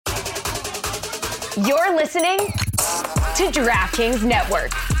You're listening to DraftKings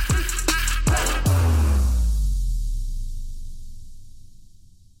Network.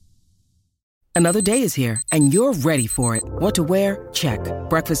 Another day is here, and you're ready for it. What to wear? Check.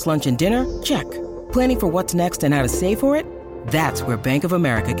 Breakfast, lunch, and dinner? Check. Planning for what's next and how to save for it? That's where Bank of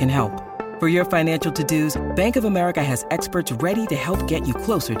America can help. For your financial to-dos, Bank of America has experts ready to help get you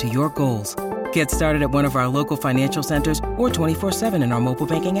closer to your goals. Get started at one of our local financial centers or 24/7 in our mobile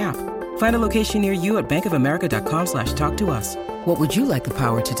banking app. Find a location near you at bankofamerica.com/talktous. What would you like the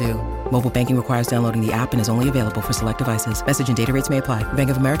power to do? Mobile banking requires downloading the app and is only available for select devices. Message and data rates may apply.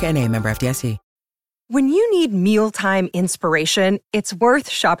 Bank of America N.A., member FDIC. When you need mealtime inspiration, it's worth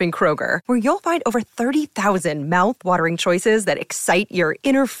shopping Kroger, where you'll find over 30,000 mouth-watering choices that excite your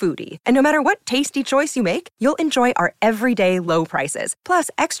inner foodie. And no matter what tasty choice you make, you'll enjoy our everyday low prices, plus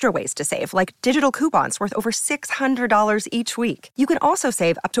extra ways to save, like digital coupons worth over $600 each week. You can also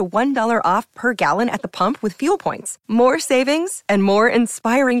save up to $1 off per gallon at the pump with fuel points. More savings and more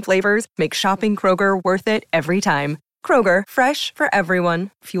inspiring flavors make shopping Kroger worth it every time. Kroger, fresh for everyone.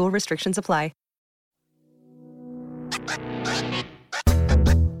 Fuel restrictions apply.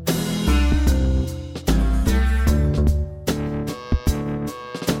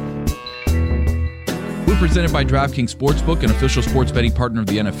 We're presented by DraftKings Sportsbook, an official sports betting partner of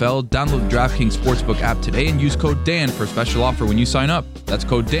the NFL. Download the DraftKings Sportsbook app today and use code DAN for a special offer when you sign up. That's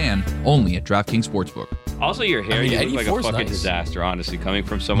code DAN only at DraftKings Sportsbook. Also, your hair, you look like a fucking disaster, honestly. Coming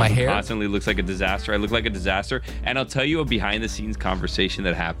from someone who constantly looks like a disaster, I look like a disaster. And I'll tell you a behind-the-scenes conversation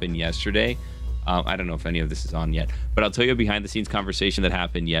that happened yesterday. I don't know if any of this is on yet, but I'll tell you a behind-the-scenes conversation that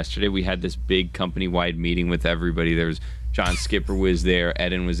happened yesterday. We had this big company-wide meeting with everybody. There was John Skipper was there,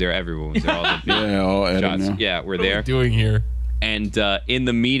 Eden was there, everyone was there. All the big Eden, yeah, we're there. What are we doing here? And in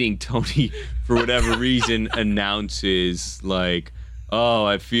the meeting, Tony, for whatever reason, announces like, "Oh,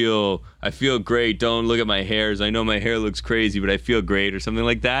 I feel great. Don't look at my hairs. I know my hair looks crazy, but I feel great," or something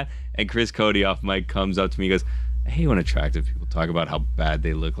like that. And Chris Cody off mic comes up to me and goes, "I hate when attractive people talk about how bad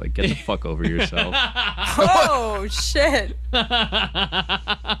they look. Like, get the fuck over yourself." Oh, shit.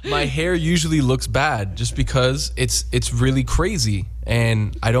 My hair usually looks bad just because it's really crazy.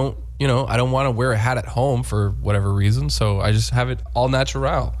 And I don't want to wear a hat at home for whatever reason. So I just have it all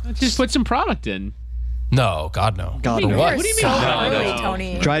natural. Just put some product in. No, God, no. God, what do you mean? No.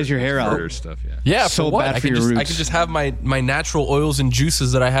 Tony. Dries your hair out. Stuff, yeah, so for what? bad for your roots. I could just have my natural oils and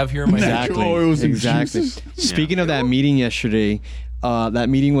juices that I have here in my Exactly. Speaking of that meeting yesterday, that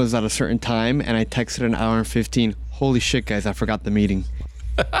meeting was at a certain time, and I texted an hour and 15. Holy shit, guys, I forgot the meeting.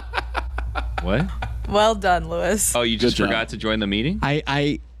 What? Well done, Lewis. Oh, you just forgot to join the meeting?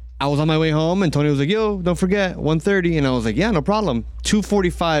 I was on my way home, and Tony was like, "Yo, don't forget, 1:30." And I was like, "Yeah, no problem."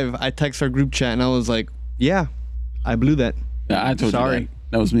 2:45, I text our group chat, and I was like, "Yeah, I blew that." Yeah, I told you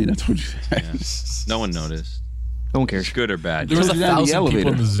that was me. I told you that. Yeah. No one noticed. No one cares. Good or bad. There was 1,000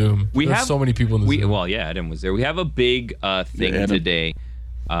 people in the Zoom. We have so many people in the Zoom. Well, yeah, Adam was there. We have a big thing today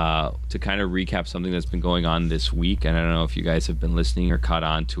to kind of recap something that's been going on this week. And I don't know if you guys have been listening or caught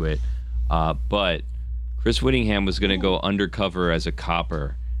on to it. But Chris Whittingham was going to go undercover as a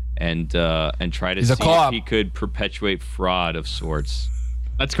copper and try to see if he could perpetuate fraud of sorts.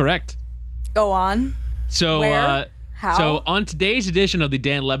 That's correct. Go on. So, Where? How? So on today's edition of the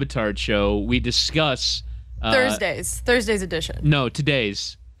Dan Le Batard Show, we discuss Thursday's edition. No,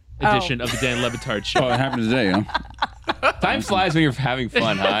 today's edition of the Dan Le Batard Show. Oh, it happened today, huh? Time flies when you're having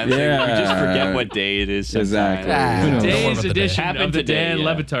fun, huh? Yeah. You just forget what day it is sometimes. Exactly. Today's edition of the today, Dan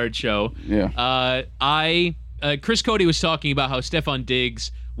Le Batard Show. Yeah. Chris Cody was talking about how Stefan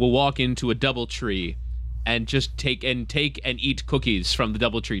Diggs will walk into a DoubleTree and just take and eat cookies from the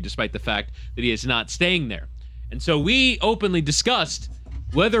DoubleTree, despite the fact that he is not staying there. And so we openly discussed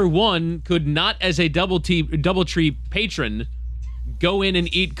whether one could not, as a DoubleTree patron, go in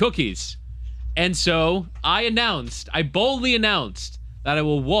and eat cookies. And so I boldly announced that I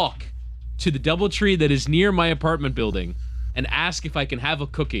will walk to the DoubleTree that is near my apartment building and ask if I can have a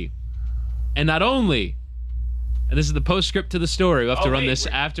cookie. And not only, and this is the postscript to the story. We'll have to run this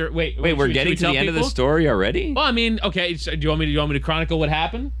after. Wait, we're getting to the end of the story already? Well, I mean, okay. So do you want me to chronicle what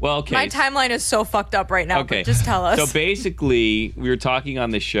happened? Well, okay. My timeline is so fucked up right now. But just tell us. So basically, we were talking on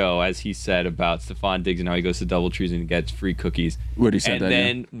the show, as he said, about Stefan Diggs and how he goes to DoubleTrees and gets free cookies. Whitty said that. And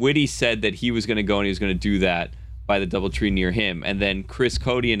then Whitty said that he was going to go and he was going to do that by the DoubleTree near him. And then Chris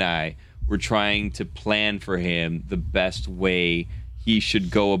Cody and I were trying to plan for him the best way he should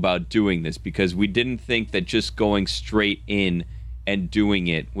go about doing this, because we didn't think that just going straight in and doing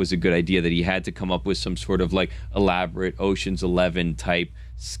it was a good idea, that he had to come up with some sort of like elaborate Ocean's 11 type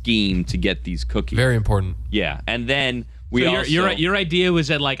scheme to get these cookies. Very important. Yeah. And then Your idea was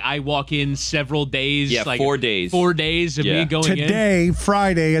that like I walk in several days. Yeah, like 4 days. 4 days of me going in. Today,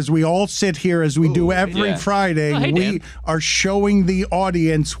 Friday, as we all sit here, as we do every Friday, we are showing the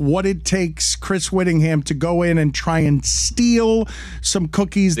audience what it takes Chris Whittingham to go in and try and steal some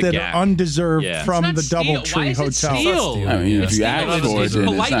cookies that are undeserved from the DoubleTree Hotel. I mean, if you ask for it, then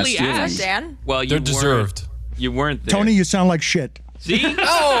it's not stealing. Dan? Well, They're deserved. You weren't there. Tony, you sound like shit. See?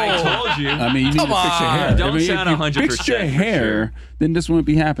 I told you. I mean, you need to fix your hair. Don't sound if you 100% fixed your for hair, sure. then this wouldn't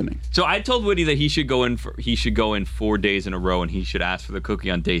be happening. So I told Woody that he should go in 4 days in a row, and he should ask for the cookie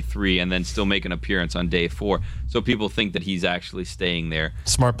on day 3, and then still make an appearance on day 4, so people think that he's actually staying there.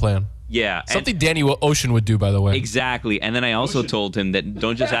 Smart plan. Yeah. Something Danny Ocean would do, by the way. Exactly. And then I also told him that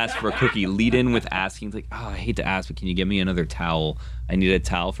don't just ask for a cookie. Lead in with asking, like, oh, I hate to ask, but can you get me another towel? I need a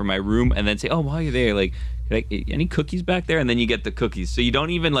towel for my room. And then say, oh, while you're there, like, any cookies back there? And then you get the cookies. So you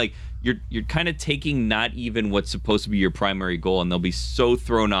don't even, like, you're kind of taking not even what's supposed to be your primary goal, and they'll be so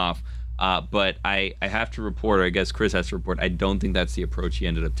thrown off. But I have to report, or I guess Chris has to report, I don't think that's the approach he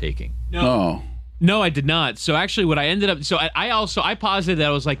ended up taking. No. No, I did not. So actually what I ended up, so I posited that I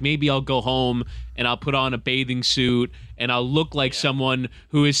was like, maybe I'll go home and I'll put on a bathing suit and I'll look like someone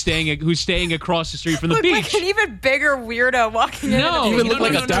who's staying across the street from the Look beach. like an even bigger weirdo walking in. Even look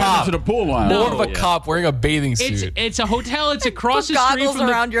like a cop to the pool line. More of a cop wearing a bathing suit. It's a hotel. It's across Put the street goggles from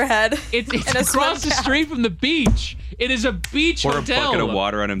around your head. It's and a across the swim cap. street from the beach. It is a beach Or hotel. a bucket of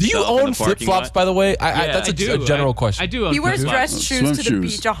water on Do himself. you in own the parking flip-flops, lot. by the way? Yeah, that's I do. a general question. I do own He wears flip-flops. dress shoes Swim to the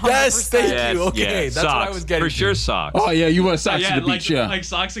shoes. beach 100%. Yes, thank Yes, you. Okay, yes. that's Socks. what I was getting For sure, to. socks. Oh, yeah, you wear socks to the like, beach, yeah. like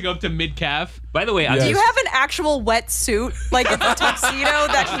socks that go up to mid-calf. By the way, Yes. Do you have an actual wet suit? Like it's a tuxedo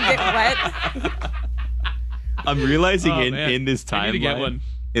that can get wet? I'm realizing Oh, man. in this I need to get timeline, one.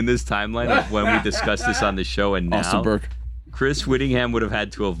 in this timeline of when we discussed this on the show and Austin now, Burke. Chris Whittingham would have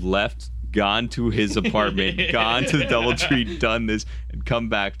had to have left, gone to his apartment, gone to the DoubleTree, done this, and come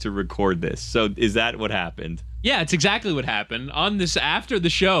back to record this. So is that what happened? Yeah, it's exactly what happened. On this, after the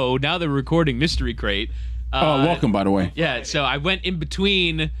show, now they're recording Mystery Crate. Welcome, by the way. Yeah, so I went in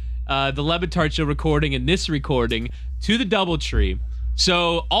between the Le Batard show recording and this recording to the DoubleTree.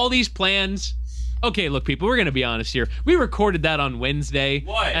 So all these plans. Okay, look, people, we're going to be honest here. We recorded that on Wednesday.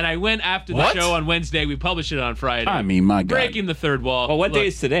 What? And I went after the show on Wednesday. We published it on Friday. I mean, my God. Breaking the third wall. Well, what Look, day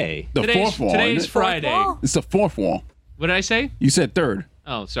is today? The fourth wall. Today's isn't it? Friday. wall? It's the fourth wall. What did I say? You said third.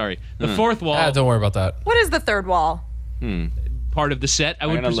 Oh, sorry. The fourth wall, Don't worry about that. What is the third wall? part of the set, I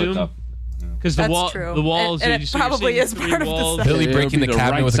I'm would gonna look presume. up. Because the That's wall, true. the walls, And it so you're probably seeing is three part of the walls. set. Billy It would breaking be the the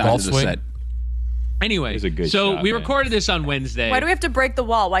cabinet right with a side golf of the swing. set. Anyway, It's a good so shot, we man. recorded this on Wednesday. Why do we have to break the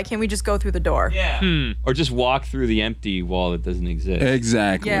wall? Why can't we just go through the door? Yeah. Or just walk through the empty wall that doesn't exist.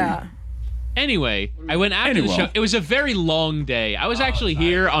 Exactly. Yeah. Anyway, I went after the show. It was a very long day. I was actually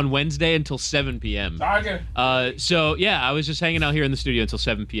here on Wednesday until 7 p.m. So yeah, I was just hanging out here in the studio until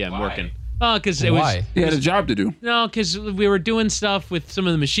 7 p.m. working. Because it was Why? He had a job to do. no, because we were doing stuff with some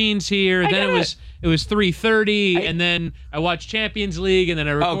of the machines here. Then it was 3:30, and then I watched Champions League, and then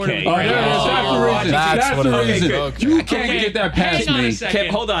I recorded. Okay. with Oh, Grant yeah, Wall. that's the reason. That's what it is. reason. Okay. You can't get that past Hang on me. a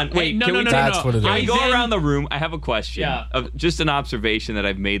second. Hold on. Wait, no, can no, we no, That's no. what it is. I go then- around the room. I have a question. Yeah. Just an observation that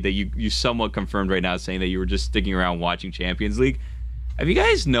I've made that you somewhat confirmed right now, saying that you were just sticking around watching Champions League. Have you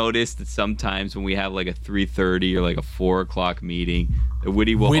guys noticed that sometimes when we have like a 3:30 or like a 4 o'clock meeting, that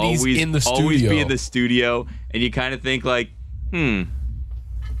Woody will Witty's in the always be studio. in the studio, and you kind of think like,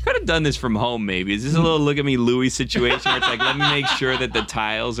 could have done this from home maybe. Is this a little look at me Louis situation where it's like, let me make sure that the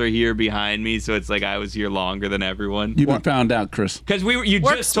tiles are here behind me, so it's like I was here longer than everyone? You've been found out, Chris. Because you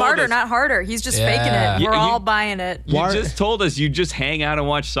Work just told smarter, us, not harder. He's just faking Yeah. it. We're You- all buying it. you Why- just told us you just hang out and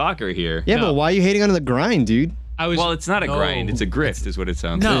watch soccer here. Yeah, but why are you hating on the grind, dude? I was. Well, it's not a No. grind; it's a grift, is what it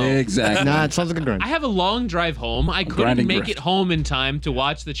sounds No. like. Exactly. Nah, it sounds like a grind. I have a long drive home. I couldn't grinding make grift. it home in time to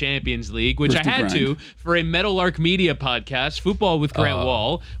watch the Champions League, which I Grifty had to grind. for a Meadowlark Media podcast, Football with Grant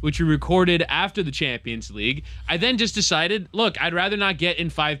Wall, which we recorded after the Champions League. I then just decided, look, I'd rather not get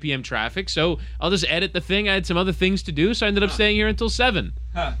in 5 p.m. traffic, so I'll just edit the thing. I had some other things to do, so I ended up staying here until 7.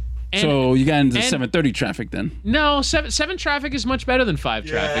 And So you got into and- 7:30 traffic then. no, 7 traffic is much better than 5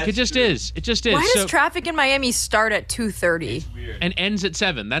 traffic. It just is. It just is. Why So- does traffic in Miami start at 2:30? and ends at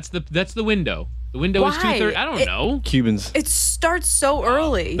 7. That's the window. The window is Why? 2:30. I don't know. Cubans. It starts so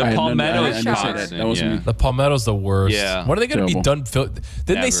early. The I had no- Palmetto I is didn't say that. constant, That wasn't yeah. me. The Palmetto's the worst. Yeah. When are they going to be Terrible. done?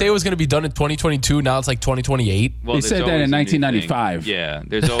 Didn't they say Never. it was going to be done in 2022? Now it's like 2028. Well, They there's said that always in a new thing. 1995. Yeah,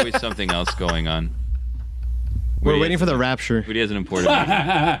 there's always something else going on. We're Woody waiting for has- the rapture. Woody has an important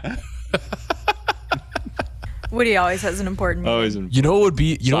meeting. Woody always has an important meeting. Always an You know what would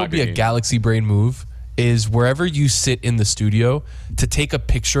be? You know what would be a Soccer game. galaxy brain move is wherever you sit in the studio to take a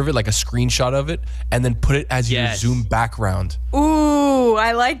picture of it, like a screenshot of it, and then put it as your Zoom background. Ooh,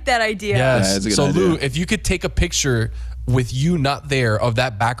 I like that idea. Yes. Yeah, so idea. Lou, if you could take a picture with you not there of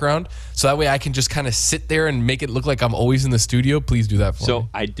that background, so that way I can just kind of sit there and make it look like I'm always in the studio, please do that for me. So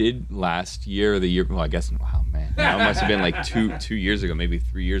I did last year or the year, well, I guess, wow, man. Now it must have been like two years ago, maybe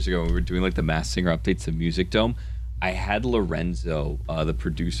 3 years ago, when we were doing like the Masked Singer updates to Music Dome. I had Lorenzo, the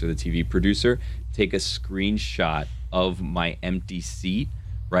producer, the TV producer, take a screenshot of my empty seat,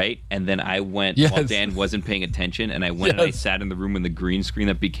 right? And then I went while Dan wasn't paying attention, and I went and I sat in the room in the green screen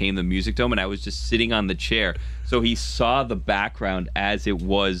that became the Music Dome, and I was just sitting on the chair. So he saw the background as it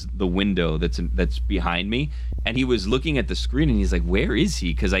was the window that's behind me, and he was looking at the screen, and he's like, "Where is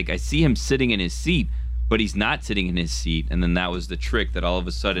he?" Because I see him sitting in his seat, but he's not sitting in his seat. And then that was the trick that all of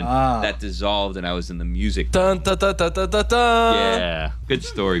a sudden that dissolved, and I was in the Music Dome. Dun, dun, dun, dun, dun, dun. Yeah, good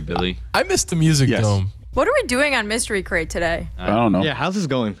story, Billy. I missed the Music Dome. What are we doing on Mystery Crate today? I don't know. Yeah, how's this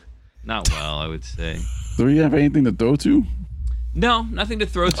going? Not well, I would say. Do we have anything to throw to? No, nothing to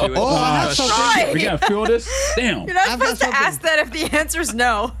throw to. We gotta feel this. Damn. You're not supposed to ask that if the answer's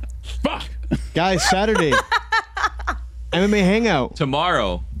no. Fuck. Guys, Saturday. MMA Hangout.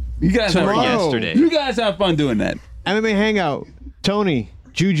 Tomorrow. You guys Tomorrow. Yesterday. You guys have fun doing that. MMA Hangout. Tony,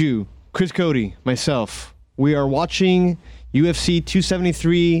 Juju, Chris Cody, myself. We are watching UFC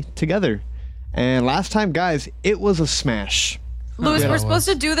 273 together. And last time, guys, it was a smash. Louis, we're supposed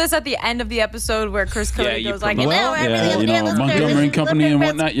to do this at the end of the episode where Chris Cody goes like, Montgomery and Company and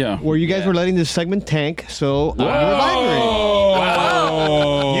whatnot, where you guys were letting this segment tank, so Wow.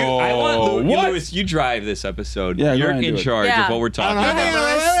 I want What? Louis, you drive this episode. Yeah, You're go ahead and in do it. charge of what we're talking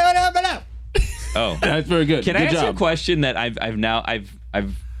about. Oh, that's very good. Can I Good ask you a job. question that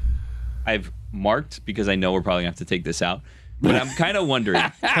I've marked because I know we're probably gonna have to take this out, but I'm kind of wondering.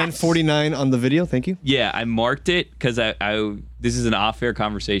 10:49 on the video. Thank you. Yeah, I marked it because this is an off-air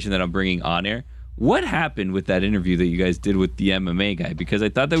conversation that I'm bringing on air. What happened with that interview that you guys did with the MMA guy? Because I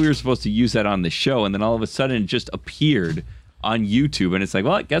thought that we were supposed to use that on the show, and then all of a sudden it just appeared on YouTube, and it's like,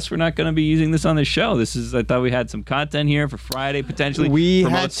 well, I guess we're not going to be using this on the show. I thought we had some content here for Friday potentially. We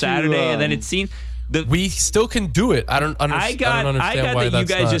promote had to, Saturday, and then it seemed we still can do it. I don't understand I got why that you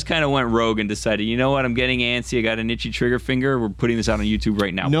that's guys not. just kind of went rogue and decided, you know what, I'm getting antsy. I got an itchy trigger finger. We're putting this out on YouTube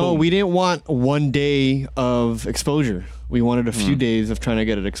right now. No, Boom. we didn't want one day of exposure. We wanted a few days of trying to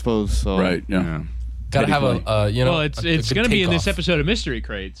get it exposed. So Right, yeah. Gotta have Well, it's going to be in this episode of Mystery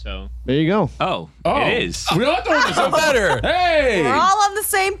Crate, so. there you go. Oh, it is. We're all doing this better. Hey! We're all on the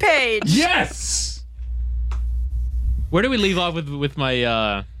same page. Yes! Where do we leave off with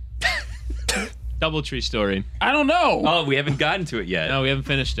my DoubleTree story? I don't know. Oh, we haven't gotten to it yet. No, we haven't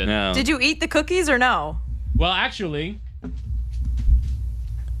finished it. No. Did you eat the cookies or no? Well, actually,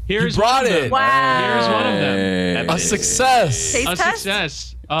 here's brought one of it. them. Wow. Here's one of them. A success. Taste A test?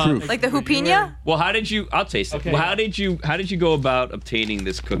 success. Like the hoopina? Well, how did you? I'll taste it. Okay. Well, how did you go about obtaining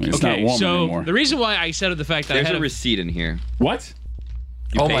this cookie? It's not Okay, warm so anymore. the reason why I said the fact that There's I had a receipt in here. What?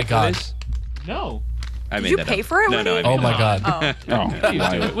 You Oh paid my for God. this? No. I Did made you that pay up. for it, No, Woody? no. I made Oh it my up. God.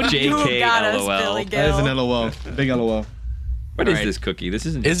 Oh. What did You JK, got us, LOL. Billy That is Gill. an LOL. Big LOL. What is Alright. this cookie? This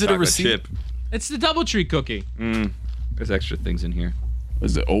isn't Is it a chocolate receipt? chip. It's the DoubleTree cookie. There's extra things in here.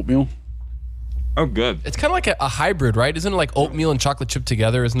 Is it oatmeal? Oh, good. It's kind of like a hybrid, right? Isn't it like oatmeal and chocolate chip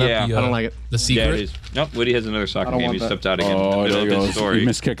together? Isn't that Yeah. the, I don't like it. the secret? Yeah, it is. Nope. Woody has another soccer I don't game. want He that. stepped out again in the Oh, middle there of you go. this story. You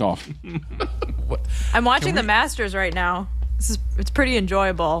missed kickoff. I'm watching the Masters right now. It's pretty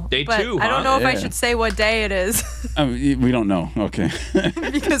enjoyable. Day but two, I don't know if I Yeah. should say what day it is We don't know. Okay.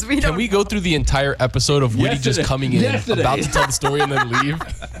 because we don't. Can we go through the entire episode of Woody just Yesterday. coming in, Yesterday. about to tell the story, and then leave?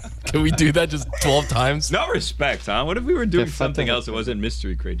 Can we do that just 12 times? No respect, huh? What if we were doing Yeah, something fuck that. else that wasn't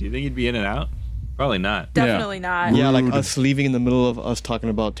Mystery Crate? Do you think he'd be in and out? Probably not. Definitely not. Yeah, like us leaving in the middle of us talking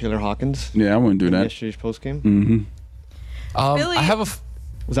about Taylor Hawkins. Yeah, I wouldn't do in that. Yesterday's post game. Billy- I have a.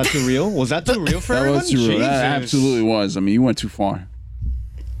 Was that too real? Was that too real for That everyone? was too real. That Jesus. absolutely was. I mean, you went too far.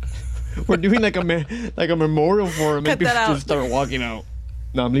 We're doing like a memorial for him, Cut and people that out. just start walking out.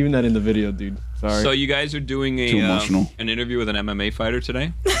 No, I'm leaving that in the video, dude. Sorry. So you guys are doing Too emotional. an interview with an MMA fighter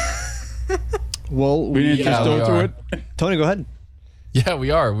today? well, We didn't just we go through are. it. Tony, go ahead. Yeah,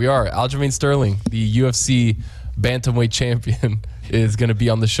 we are. Aljamain Sterling, the UFC bantamweight champion, is going to be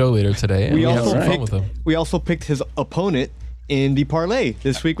on the show later today. And we have some fun with him. We also picked his opponent in the parlay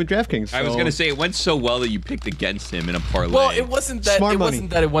this week with DraftKings. I was so- gonna say it went so well that you picked against him in a parlay. Well, it wasn't that. Smart It money. wasn't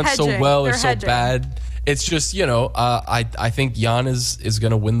that it went so Hedging. well or They're so hedging. bad. It's just I think Jan is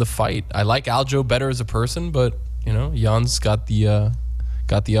going to win the fight. I like Aljo better as a person, but Jan's got the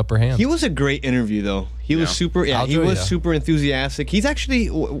got the upper hand. He was a great interview, though. He was super. Yeah, Aljo, he was super enthusiastic. He's actually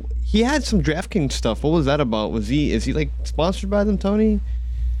he had some DraftKings stuff. What was that about? Is he like sponsored by them, Tony?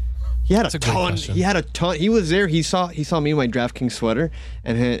 He had a ton. He had a ton. He was there. He saw me in my DraftKings sweater.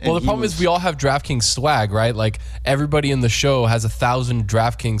 And well, the problem is we all have DraftKings swag, right? Like everybody in the show has 1,000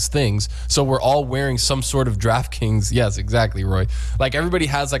 DraftKings things, so we're all wearing some sort of DraftKings. Yes, exactly, Roy. Like everybody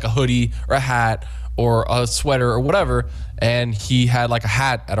has like a hoodie or a hat or a sweater or whatever, and he had like a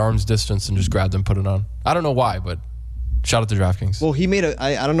hat at arm's distance and just grabbed and put it on. I don't know why, but shout out to DraftKings. Well, he made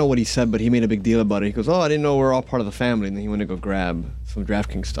I don't know what he said, but he made a big deal about it. He goes, "Oh, I didn't know we're all part of the family," and then he went to go grab some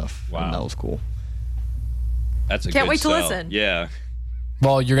DraftKings stuff. Wow, and that was cool. That's a Can't good wait to sell. listen. Yeah.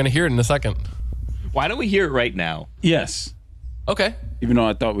 Well, you're gonna hear it in a second. Why don't we hear it right now? Yes. Okay. Even though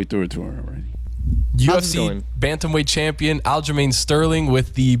I thought we threw it to her already. UFC bantamweight champion Aljamain Sterling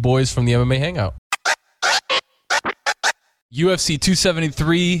with the boys from the MMA Hangout. UFC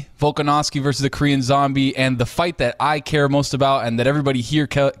 273, Volkanovski versus the Korean Zombie, and the fight that I care most about and that everybody here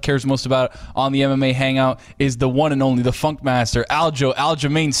cares most about on the MMA Hangout is the one and only, the Funk Master,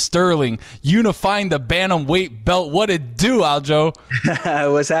 Aljamain Sterling, unifying the bantamweight belt. What it do, Aljo?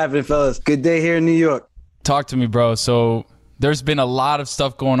 What's happening, fellas? Good day here in New York. Talk to me, bro. So there's been a lot of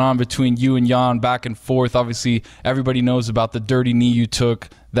stuff going on between you and Jan back and forth. Obviously, everybody knows about the dirty knee you took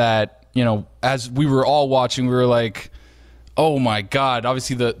that, you know, as we were all watching, we were like, oh my God,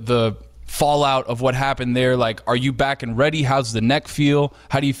 obviously the fallout of what happened there. Like, are you back and ready? How's the neck feel?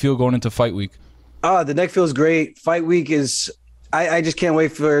 How do you feel going into fight week? The neck feels great. Fight week is, I just can't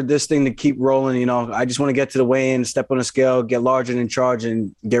wait for this thing to keep rolling. You know, I just want to get to the weigh-in, step on the scale, get larger and in charge,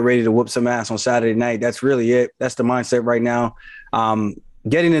 and get ready to whoop some ass on Saturday night. That's really it. That's the mindset right now.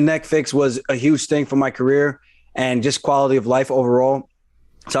 Getting the neck fixed was a huge thing for my career and just quality of life overall.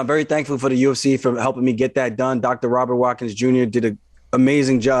 So I'm very thankful for the UFC for helping me get that done. Dr. Robert Watkins Jr. did an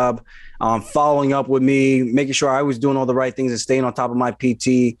amazing job following up with me, making sure I was doing all the right things and staying on top of my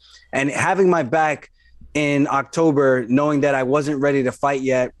PT and having my back in October, knowing that I wasn't ready to fight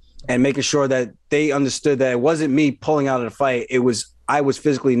yet and making sure that they understood that it wasn't me pulling out of the fight. It was I was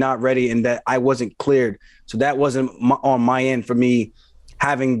physically not ready and that I wasn't cleared. So that wasn't on my end for me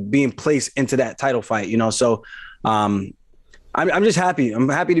being placed into that title fight, you know? So, I'm just happy. I'm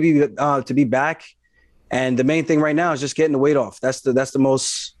happy to be back, and the main thing right now is just getting the weight off. That's the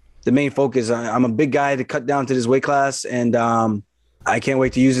main focus. I'm a big guy to cut down to this weight class, and I can't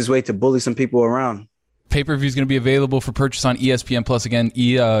wait to use this weight to bully some people around. Pay-per-view is going to be available for purchase on ESPN Plus again.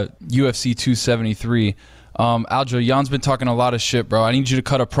 UFC 273. Aljo, Jan's been talking a lot of shit, bro. I need you to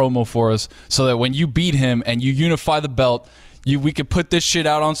cut a promo for us so that when you beat him and you unify the belt, we could put this shit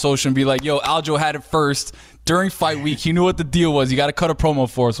out on social and be like, yo, Aljo had it first. During fight week, he knew what the deal was. You got to cut a promo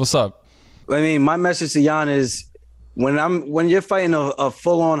for us. What's up? I mean, my message to Jan is when you're fighting a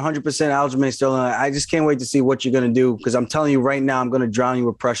full-on 100% Aljamain Sterling, I just can't wait to see what you're going to do, because I'm telling you right now, I'm going to drown you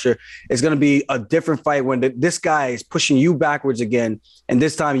with pressure. It's going to be a different fight when this guy is pushing you backwards again, and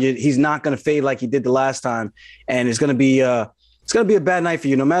this time he's not going to fade like he did the last time, and it's going to be a bad night for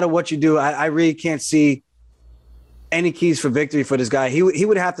you. No matter what you do, I really can't see any keys for victory for this guy. He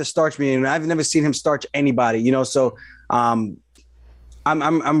would have to starch me, and I've never seen him starch anybody, you know. So I'm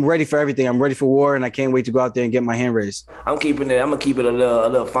ready for everything. I'm ready for war, and I can't wait to go out there and get my hand raised. I'm gonna keep it a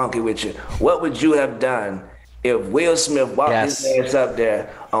little funky with you. What would you have done if Will Smith walked his ass up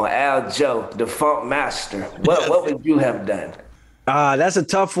there on Aljo, the Funk Master? What would you have done? That's a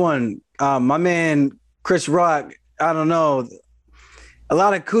tough one. My man Chris Rock, I don't know. A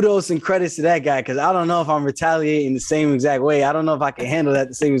lot of kudos and credits to that guy, because I don't know if I'm retaliating the same exact way. I don't know if I can handle that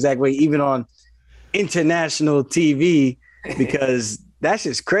the same exact way, even on international TV, because that's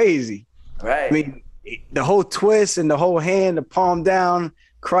just crazy. Right. I mean, the whole twist and the whole hand, the palm down,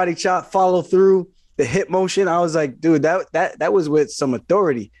 karate chop, follow through, the hip motion. I was like, dude, that was with some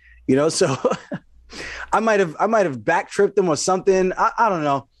authority, you know? So I might have back tripped him or something. I don't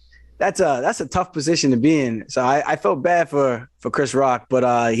know. That's a tough position to be in. So I felt bad for Chris Rock,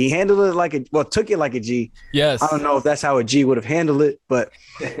 but he handled it took it like a G. Yes. I don't know if that's how a G would have handled it, but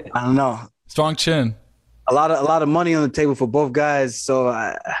I don't know. Strong chin. A lot of money on the table for both guys. So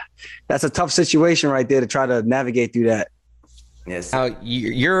that's a tough situation right there to try to navigate through that. Yes.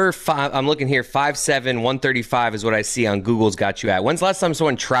 You're five. I'm looking here. 5'7", 135 is what I see on Google's got you at. When's the last time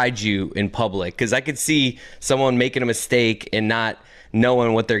someone tried you in public? Because I could see someone making a mistake and not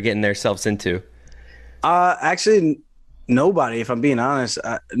knowing what they're getting themselves into. Actually, nobody, if I'm being honest.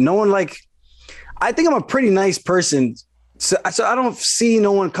 No one, I think I'm a pretty nice person. So I don't see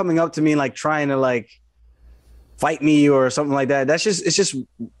no one coming up to me and trying to fight me or something like that.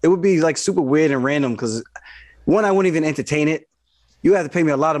 It would be super weird and random, because one, I wouldn't even entertain it. you have to pay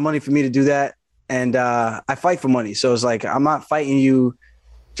me a lot of money for me to do that. And I fight for money. So it's like, I'm not fighting you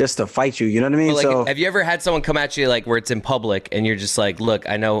just to fight you. You know what I mean? Like, so have you ever had someone come at you like where it's in public and you're just like, look,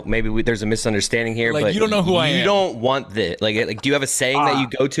 I know maybe there's a misunderstanding here, like, but you don't know who I am. You don't want this. Like, do you have a saying that you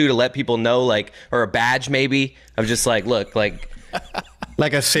go to let people know, like, or a badge maybe? I'm just like, look, like.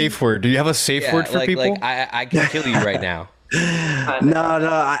 Like a safe word. Do you have a safe word for people? Like, I can kill you right now.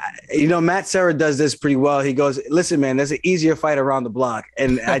 No. Matt Serra does this pretty well. He goes, listen, man, there's an easier fight around the block.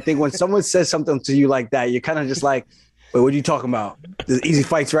 And I think when someone says something to you like that, you're kind of just like, wait, what are you talking about? There's easy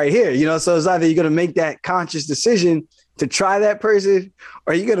fights right here. So it's either you're going to make that conscious decision to try that person,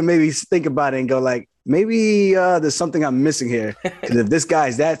 or you're going to maybe think about it and go like, maybe there's something I'm missing here. Because if this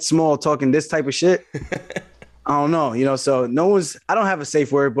guy's that small talking this type of shit, I don't know, so I don't have a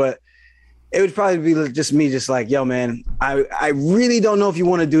safe word, but it would probably be just me, just like, yo, man, I really don't know if you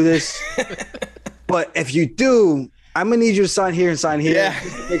want to do this, but if you do, I'm going to need you to sign here and sign here. Yeah.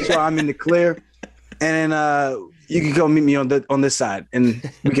 Make sure I'm in the clear. And then you can go meet me on this side and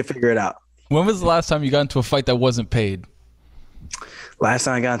we can figure it out. When was the last time you got into a fight that wasn't paid? Last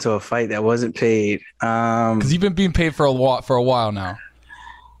time I got into a fight that wasn't paid. Because you've been being paid for a while now.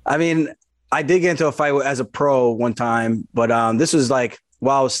 I mean, I did get into a fight as a pro one time, but this was like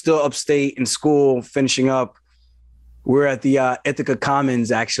while I was still upstate in school, finishing up. We're at the Ithaca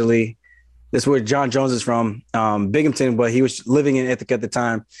Commons, actually. That's where John Jones is from, Binghamton, but he was living in Ithaca at the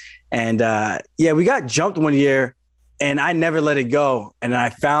time. And we got jumped one year, and I never let it go. And I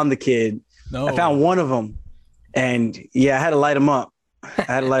found the kid. No. I found one of them, and I had to light him up.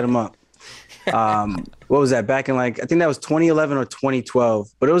 What was that? Back in I think that was 2011 or 2012,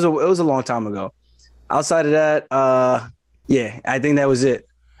 but it was a long time ago. Outside of that, I think that was it.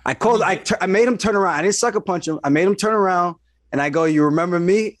 I made him turn around. I didn't sucker punch him. I made him turn around, and I go, "You remember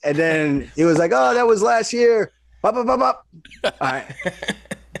me?" And then he was like, "Oh, that was last year." Bop, bop, bop, bop. All right.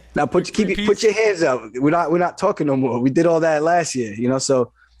 Now put your hands up. We're not talking no more. We did all that last year,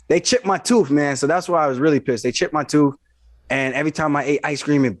 So they chipped my tooth, man. So that's why I was really pissed. They chipped my tooth, and every time I ate ice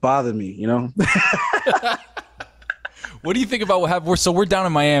cream, it bothered me, What do you think about what happened? So we're down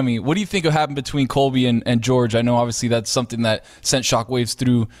in Miami. What do you think happened between Colby and George? I know obviously that's something that sent shockwaves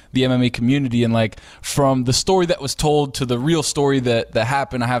through the MMA community. And from the story that was told to the real story that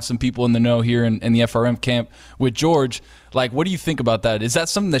happened, I have some people in the know here in the FRM camp with George. What do you think about that? Is that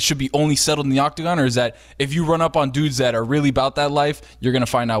something that should be only settled in the octagon, or is that if you run up on dudes that are really about that life, you're going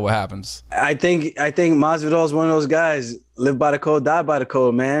to find out what happens? I think Masvidal is one of those guys, live by the code, die by the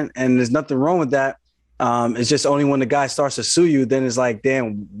code, man. And there's nothing wrong with that. It's just only when the guy starts to sue you, then it's like,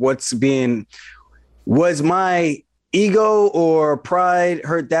 damn, was my ego or pride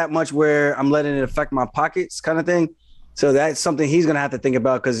hurt that much where I'm letting it affect my pockets kind of thing? So that's something he's going to have to think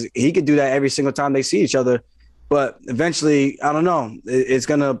about, because he could do that every single time they see each other. But eventually, I don't know, it's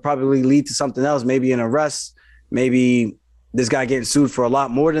going to probably lead to something else, maybe an arrest, maybe this guy getting sued for a lot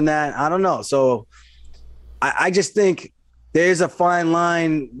more than that. I don't know. So I just think there's a fine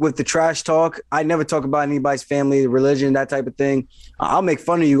line with the trash talk. I never talk about anybody's family, religion, that type of thing. I'll make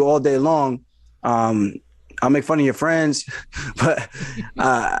fun of you all day long. I'll make fun of your friends, but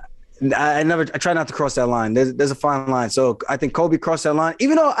I try not to cross that line. There's a fine line. So I think Colby crossed that line,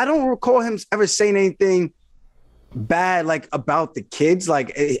 even though I don't recall him ever saying anything bad about the kids. I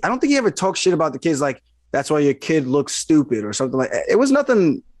don't think he ever talked shit about the kids. That's why your kid looks stupid or something like that. It was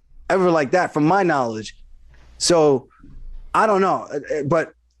nothing ever like that from my knowledge. So I don't know,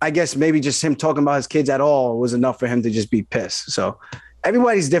 but I guess maybe just him talking about his kids at all was enough for him to just be pissed. So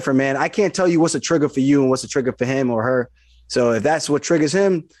everybody's different, man. I can't tell you what's a trigger for you and what's a trigger for him or her. So if that's what triggers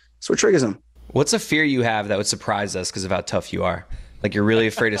him, that's what triggers him. What's a fear you have that would surprise us because of how tough you are? You're really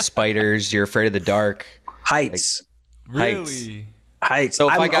afraid of spiders. You're afraid of the dark. Heights. Really? Heights. So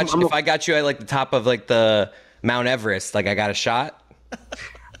if I got you at the top of the Mount Everest, I got a shot?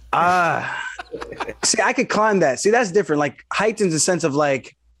 See, I could climb that. See, that's different. Heights in the sense of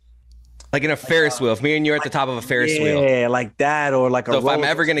like in a Ferris wheel. If me and you are at the top of a Ferris wheel. Yeah, like that, or So if I'm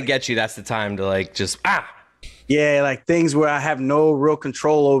ever gonna get you, that's the time to just Yeah, things where I have no real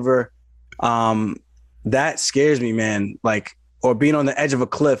control over. That scares me, man. Or being on the edge of a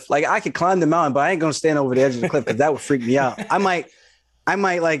cliff. I could climb the mountain, but I ain't gonna stand over the edge of the cliff because that would freak me out. I might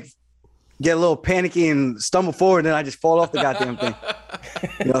get a little panicky and stumble forward, and then I just fall off the goddamn thing.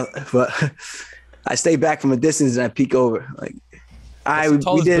 But I stay back from a distance and I peek over. What's the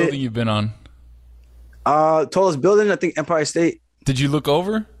tallest building you've been on? Tallest building, I think Empire State. Did you look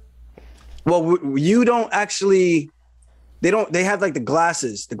over? Well, you don't actually. They have the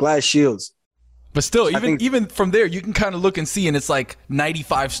glass shields. But still, even from there, you can kind of look and see, and it's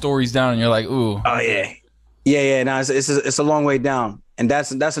 95 stories down, and you're like, ooh. Oh yeah. Yeah. No, it's a long way down, and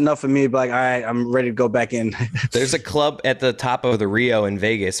that's enough for me to be like, all right, I'm ready to go back in. There's a club at the top of the Rio in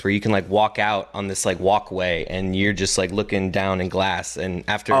Vegas where you can like walk out on this like walkway, and you're just like looking down in glass. And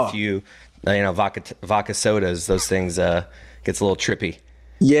after a few, vodka sodas, those things gets a little trippy.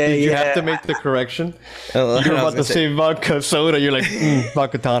 Yeah, you have to make the correction. You're about to say vodka soda. You're like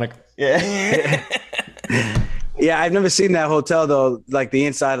vodka tonic. Yeah. Yeah, I've never seen that hotel though, like the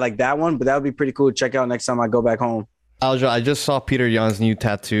inside, like that one. But that would be pretty cool to check out next time I go back home. Aljo, I just saw Peter Yan's new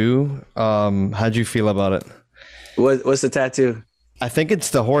tattoo. How'd you feel about it? What's the tattoo? I think it's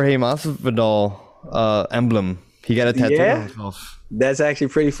the Jorge Masvidal emblem. He got a tattoo on himself. That's actually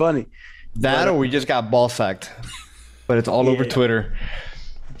pretty funny. Or we just got ball sacked, but it's all over Twitter.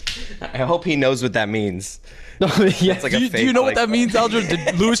 I hope he knows what that means. Yeah. Like do you know what that means, Aljo?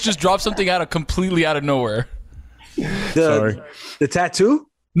 Did Lewis just drop something completely out of nowhere? The tattoo?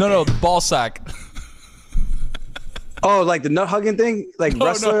 No, the ball sack. Oh, like the nut hugging thing, like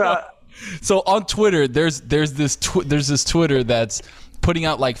wrestler. No. So on Twitter, there's this Twitter that's putting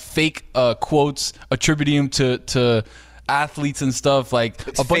out like fake quotes attributing him to athletes and stuff. Like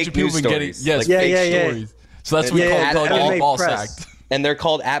it's a bunch of people been getting stories. fake stories. So that's what we call getting ball sacked. And they're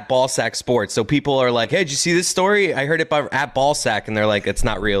called at Ballsack Sports. So people are like, hey, did you see this story? I heard it by at Ballsack. And they're like, it's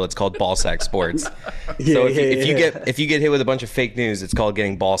not real. It's called Ballsack Sports. If you get hit with a bunch of fake news, it's called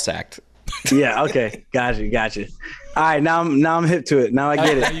getting ball sacked. Yeah. Okay. Gotcha. All right. Now I'm hip to it. Now I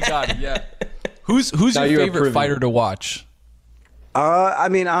get it. You got it. Yeah. Who's your favorite fighter to watch? I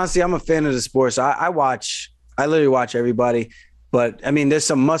mean, honestly, I'm a fan of the sport. So I literally watch everybody. But I mean, there's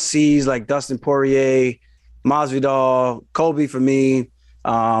some must-sees like Dustin Poirier, Masvidal, Colby for me.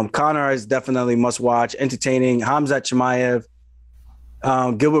 Conor is definitely must watch. Entertaining. Khamzat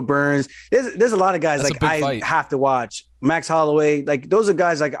Chimaev, Gilbert Burns. There's a lot of guys like I have to watch. Max Holloway. Like those are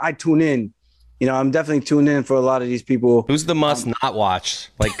guys like I tune in. You know, I'm definitely tuned in for a lot of these people. Who's the must not watch?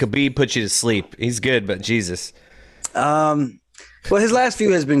 Like Khabib puts you to sleep. He's good, but Jesus. Well, his last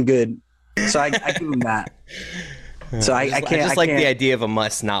few has been good, so I give him that. So I can't. I like the idea of a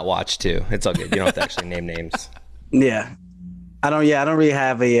must not watch too. It's all good. You don't have to actually name names. Yeah, I don't really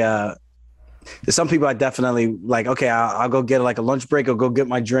have a. There's some people I definitely like. Okay, I'll go get like a lunch break or go get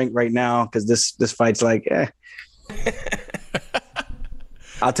my drink right now because this fight's like.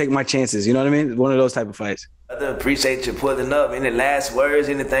 I'll take my chances. You know what I mean? One of those type of fights. I appreciate you pulling up. Any last words?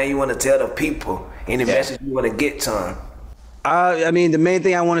 Anything you want to tell the people? Any message you want to get to them? I mean, the main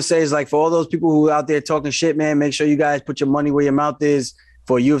thing I want to say is like for all those people who are out there talking shit, man, make sure you guys put your money where your mouth is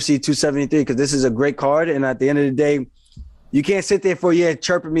for UFC 273 because this is a great card. And at the end of the day, you can't sit there for a year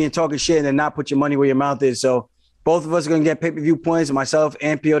chirping me and talking shit and then not put your money where your mouth is. So both of us are going to get pay-per-view points, myself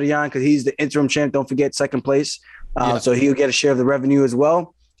and Piotr Yan, because he's the interim champ. Don't forget, second place. So he'll get a share of the revenue as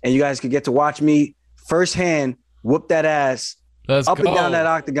well. And you guys can get to watch me firsthand whoop that ass and down that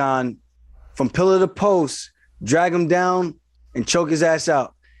octagon from pillar to post, drag him down, and choke his ass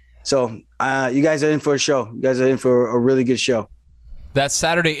out. So you guys are in for a show. You guys are in for a really good show. That's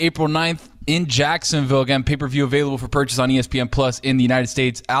Saturday, April 9th in Jacksonville. Again, pay-per-view available for purchase on ESPN Plus in the United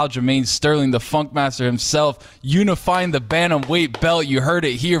States. Aljamain Sterling, the Funk Master himself, unifying the bantamweight belt. You heard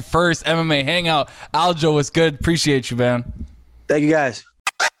it here first. MMA Hangout. Aljo, what's good? Appreciate you, man. Thank you, guys.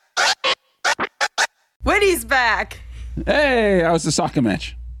 Witty's back. Hey, how was the soccer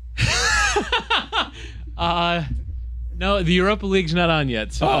match? No, the Europa League's not on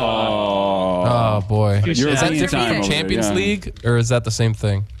yet. So. Oh boy. Is that different from Champions League, or is that the same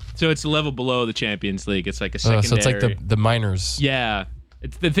thing? So it's a level below the Champions League. It's like a secondary. So it's like the minors. Yeah.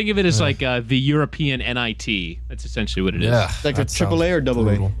 Think of it as like the European NIT. That's essentially what it is. Yeah, like a AAA or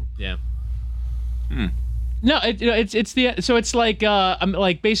AA. Yeah. No, it's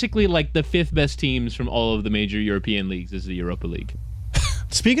like basically like the fifth best teams from all of the major European leagues is the Europa League.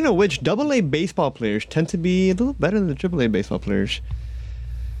 Speaking of which, AA baseball players tend to be a little better than the AAA baseball players.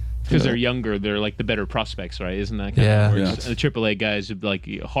 Because they're younger, they're like the better prospects, right? Isn't that kind of how it works? The AAA guys are like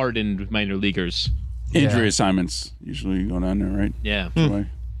hardened minor leaguers. Injury assignments usually go down there, right? Yeah.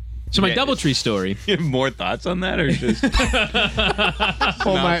 So my DoubleTree story. You have more thoughts on that, or just?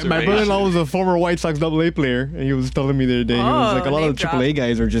 Well, my brother-in-law was a former White Sox AA player, and he was telling me the other day, he was like, a lot of the AAA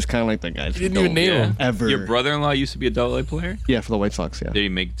guys are just kind of like the guys. You didn't even name him ever. Your brother-in-law used to be a AA player? Yeah, for the White Sox. Yeah. Did he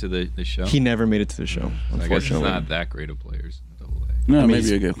make it to the show? He never made it to the show. Unfortunately, I guess he's not that great of players in AA. No,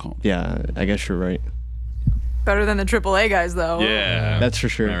 maybe a good call. Yeah, I guess you're right. Better than the AAA guys, though. Yeah, that's for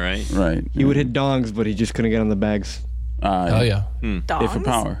sure. All right, right. He would hit dongs, but he just couldn't get on the bags. Oh yeah, dongs? For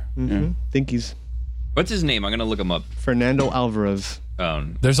power. Mm-hmm. Thinkies. What's his name? I'm gonna look him up. Fernando Alvarez.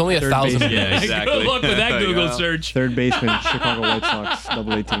 There's only 1,000. Yeah, exactly. Good luck with that Google search. Third baseman, Chicago White Sox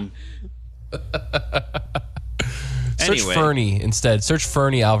AA team. Search Fernie instead. Search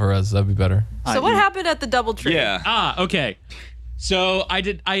Fernie Alvarez. That'd be better. So what happened at the DoubleTree? Yeah. Okay. So I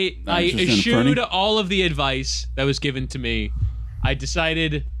eschewed all of the advice that was given to me. I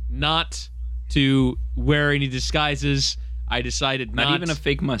decided not to wear any disguises. I decided not even a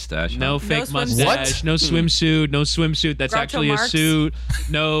fake mustache. No fake mustache. No swimsuit. No swimsuit. That's Groucho actually Marx? a suit.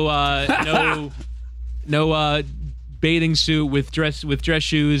 No bathing suit with dress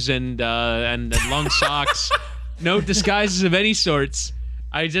shoes and long socks. No disguises of any sorts.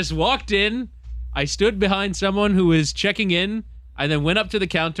 I just walked in. I stood behind someone who was checking in. I then went up to the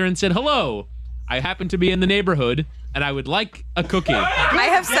counter and said, "Hello. I happen to be in the neighborhood, and I would like a cookie." I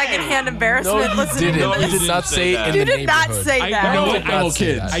have secondhand embarrassment listening to this. You did not say in the You neighborhood. did not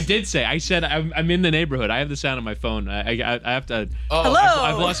say that. I did say. I said I'm in the neighborhood. I have the sound on my phone. I have to. Hello.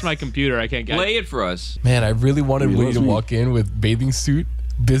 I've lost my computer. I can't get. Play it for us. Man, I really wanted Woody to walk in with bathing suit,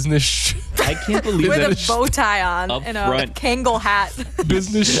 business. I can't believe With that. a bow tie on Up and a front. Kangol hat.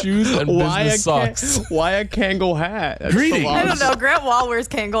 business shoes and business socks. Why a Kangol hat? That's Greedy. so I odd. don't know. Grant Wall wears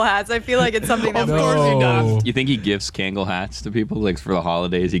Kangol hats. I feel like it's something that You think he gives Kangol hats to people? Like for the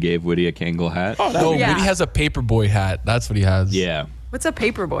holidays, he gave Woody a Kangol hat? No, Yeah. Woody has a paperboy hat. That's what he has. Yeah. What's a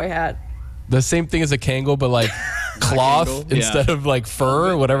paperboy hat? The same thing as a Kangol, but like cloth instead of like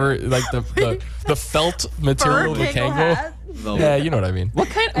fur or whatever, like the felt material of a Kangol Kangol. hat? Yeah, you know what I mean. What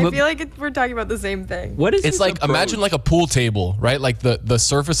kind? I feel like we're talking about the same thing. What is? It's like imagine like a pool table, right? Like the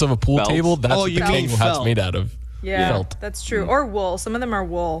surface of a pool Felt? table. That's Oh, what the you mean Kangol hat's felt. made out of. Yeah, Felt. that's true. Or wool. Some of them are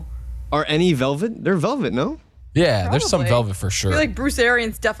wool. Are any velvet? They're velvet, no? Yeah, there's some Probably. velvet for I sure. feel like Bruce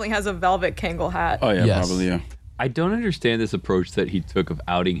Arians definitely has a velvet Kangol hat. Oh yeah, Yes. probably yeah. I don't understand this approach that he took of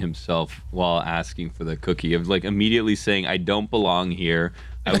outing himself while asking for the cookie. Of like immediately saying, "I don't belong here.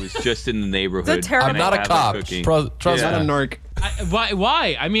 I was just in the neighborhood. terrible- I'm not a have cop. cookie." Trust Not a me. narc.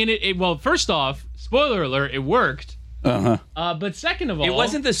 Why? I mean, well, first off, spoiler alert, it worked. But second of all, It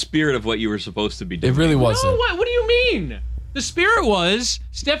wasn't the spirit of what you were supposed to be doing. It really wasn't. No, what do you mean? The spirit was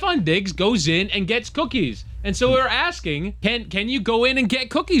Stefan Diggs goes in and gets cookies. And so we're asking, can you go in and get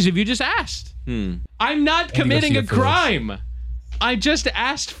cookies if you just asked? I'm not committing a crime. I just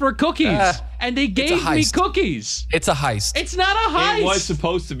asked for cookies, and they gave me cookies. It's a heist. It's not a heist. It was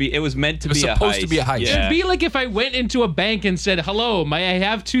supposed to be. It was meant to be a heist. It was supposed to be a heist. Yeah. It'd be like if I went into a bank and said, "Hello, may I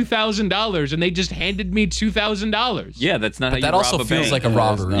have $2,000?" and they just handed me $2,000. Yeah, that's not how you that rob also a feels bank. like a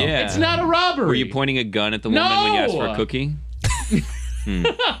robbery. Yeah. It's not a robbery. Were you pointing a gun at the woman when you asked for a No. cookie?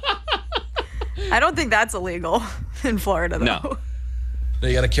 I don't think that's illegal in Florida, though. No.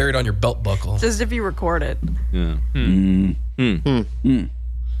 You got to carry it on your belt buckle. Just if you record it. Yeah.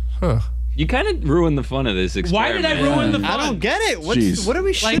 Huh. You kind of ruined the fun of this Why experiment. did I ruin the fun? I don't get it. What are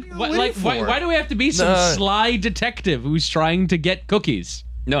we shitting on Woody for? Why do we have to be some sly detective who's trying to get cookies?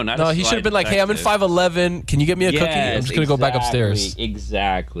 No, not No, a he should sly have been like, "Hey, I'm in detective. 5'11". Can you get me a cookie? I'm just gonna go back upstairs."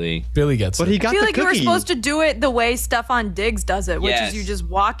 Exactly. Billy gets But it. he got I feel the like you were cookie. supposed to do it the way Stefan Diggs does it, which Yes. is you just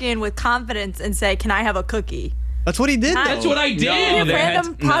walk in with confidence and say, "Can I have a cookie?" That's what he did. That's though. what I did. No,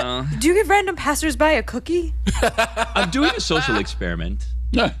 no. Do you give random passersby a cookie? I'm doing a social experiment.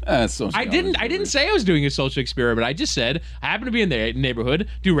 I didn't say I was doing a social experiment. I just said I happen to be in the neighborhood.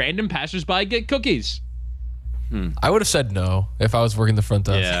 Do random passersby get cookies? I would have said no if I was working the front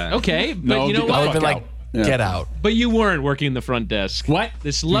desk. Yeah. Okay, but No, you know get the I would what? have been Fuck like, out. "Get out." But you weren't working the front desk. What?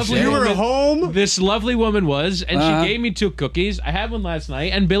 This lovely You were woman, home? This lovely woman was, and she gave me 2 cookies. I had one last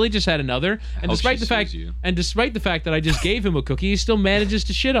night, and Billy just had another. And hope despite she the fact, sues you. despite the fact that I just gave him a cookie, he still manages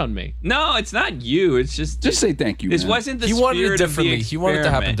to shit on me. No, it's not you. It's just say thank you. This man. wasn't the He wanted it spirit of the differently. He wanted it to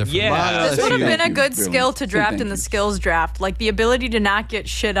happen experiment. differently. Yeah. This would have Thank been a you, good Billy. skill to Say draft thank in the you. skills draft, like the ability to not get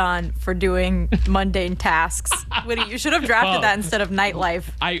shit on for doing mundane tasks. Woody, you should have drafted Well, that instead of nightlife.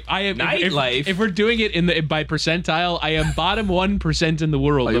 I am Nightlife. If we're doing it by percentile, I am bottom 1% in the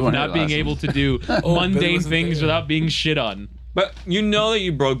world you of weren't not here being last able one. to do Billy mundane wasn't things there. without being shit on. But you know that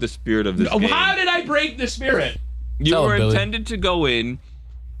you broke the spirit of this game. How did I break the spirit? You Tell him, were Billy. intended to go in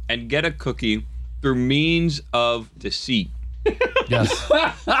and get a cookie through means of deceit. Yes.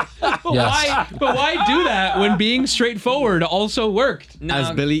 But why do that when being straightforward also worked?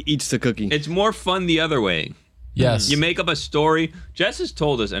 As Billy eats the cookie. It's more fun the other way. Yes. You make up a story. Jess has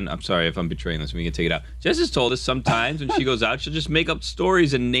told us, and I'm sorry if I'm betraying this, we can take it out. Jess has told us sometimes when she goes out, she'll just make up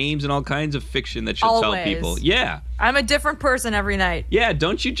stories and names and all kinds of fiction that she'll tell Always. people. Yeah. I'm a different person every night. Yeah,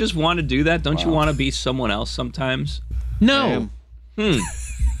 don't you just want to do that? Don't you want to be someone else sometimes? No.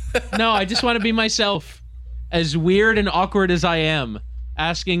 No, I just want to be myself. As weird and awkward as I am,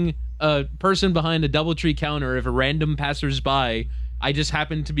 asking a person behind a DoubleTree counter if a random passersby, I just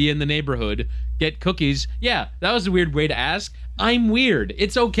happen to be in the neighborhood, get cookies. Yeah, that was a weird way to ask. I'm weird.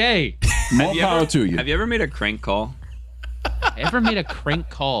 It's okay. More power to you. Have you ever made a crank call? Ever made a crank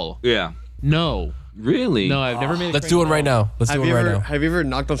call? Yeah. No. Really? No, I've never made a Let's crank do one call. right now. Let's do one right now. Have you ever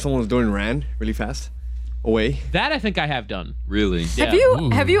knocked on someone's door and ran really fast? Away? That I think I have done. Really?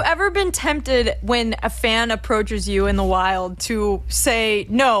 Have you ever been tempted when a fan approaches you in the wild to say,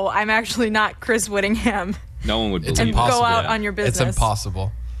 no, I'm actually not Chris Whittingham? No one would believe and it. go out on your business. It's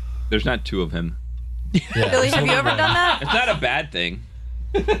impossible. There's not two of him. Billy, have you ever done that? It's not a bad thing.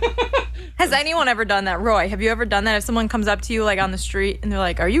 Has anyone ever done that? Roy, have you ever done that? If someone comes up to you like on the street and they're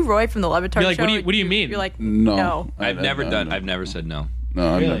like, are you Roy from the Levitard You're like, show? what do you mean? You're like, No. no. I've never said no.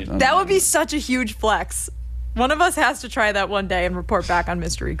 No, Really? That would be such a huge flex. One of us has to try that one day and report back on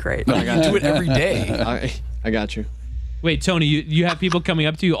Mystery Crate. I got do it every day. I got you. Wait, Tony, you have people coming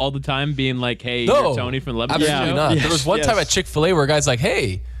up to you all the time being like, hey, you're Tony from the Levitard absolutely show? not. There was one time at Chick-fil-A where a guy's like,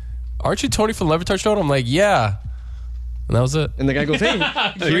 hey, aren't you Tony from the Levitard show? And I'm like, yeah. And that was it. And the guy goes, hey,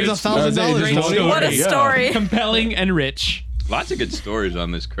 here's $1,000. Story. What a story. Compelling and rich. Lots of good stories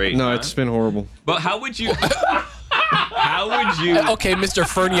on this crate. No, it's been horrible. But how would you... How would you... Okay, Mr.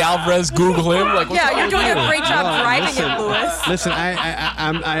 Fernie Alvarez, Google him. Like, Yeah, you're doing a great job driving it, Lewis. Listen,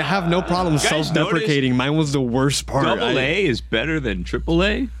 I have no problem Guys, self-deprecating. Mine was the worst part. Double A is better than triple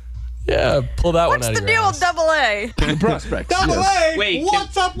A? Yeah, pull that What's one out the of your deal ass. with double A? The prospects. Double yes. A. Wait,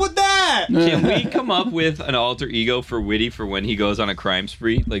 What's up with that? Can we come up with an alter ego for Whitty for when he goes on a crime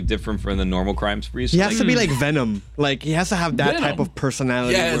spree, like different from the normal crime sprees? He has to be like Venom. Like, he has to have that type of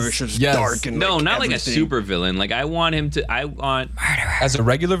personality where it's just dark and no, like not everything. like a super villain. Like I want him to. I want as a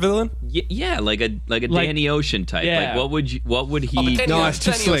regular villain. Yeah, like a Danny Ocean type. Yeah. Like what would he? Oh, but No, it's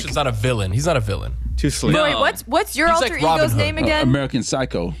too Danny slick. Ocean's not a villain. He's not a villain. Too slick. Roy, what's your He's alter like Robin ego's Hood. name again? American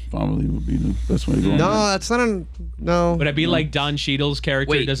Psycho probably would be the best way to go. No, that's not a... No. Would it be like Don Cheadle's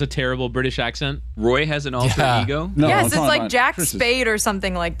character does a terrible British accent? Roy has an alter ego? No, yes, I'm it's talking like about Jack Chris's. Spade or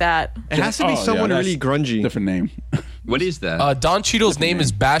something like that. It has to be someone that's really grungy. Different name. What is that? Don Cheadle's name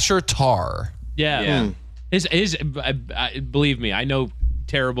is Basher Tar. Yeah. Yeah. His believe me, I know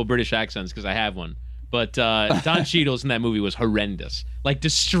terrible British accents because I have one. But Don Cheadle's in that movie was horrendous, like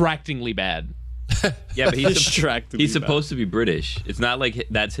distractingly bad. Yeah, but he's Distractingly supposed to be British. It's not like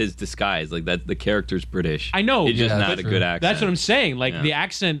that's his disguise. Like that, the character's British. I know. It's just yeah, not a good accent. That's what I'm saying. Like the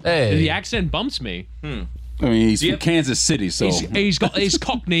accent, the accent bumps me. I mean, he's from Kansas City, so He's got his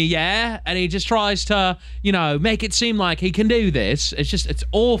Cockney, yeah, and he just tries to, make it seem like he can do this. It's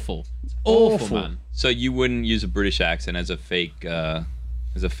awful. It's awful, man. So you wouldn't use a British accent as a fake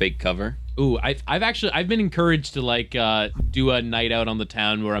cover? Ooh, I've been encouraged to do a night out on the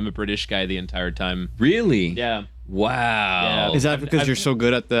town where I'm a British guy the entire time. Really? Yeah. Wow. Yeah. Is that because you're so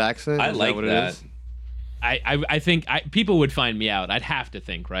good at the accent? I Is like what it that. is? I think people would find me out. I'd have to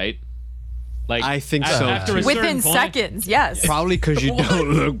think, right? Like I think so. After a Within certain point, seconds, yes. Probably because you don't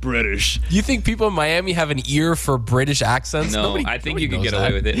look British. You think people in Miami have an ear for British accents? No, Nobody- I think nobody you could knows get away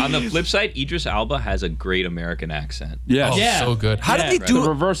that. with it. On the flip side, Idris Elba has a great American accent. yes. Oh, Yeah. so good. How Yeah. do they do? The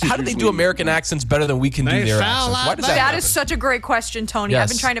reverse is How do they do usually- American accents better than we can do They their sound accents? Why like does that That happen? is such a great question, Tony. I've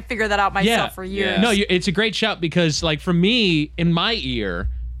been Yes. trying to figure that out myself for years. Yeah. No, it's a great shout because, like, for me, in my ear,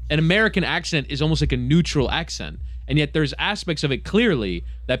 an American accent is almost like a neutral accent. And yet there's aspects of it clearly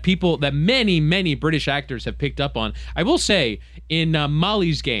that many British actors have picked up on. I will say, in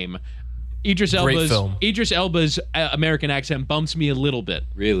Molly's Game, Idris Elba's American accent bumps me a little bit.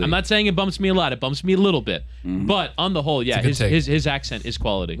 Really? I'm not saying it bumps me a lot. It bumps me a little bit. But on the whole, yeah, It's a good take. his accent is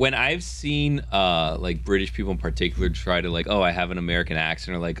quality. When I've seen like British people in particular try to I have an American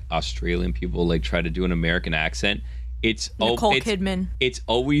accent, or like Australian people try to do an American accent, it's Nicole Kidman. It's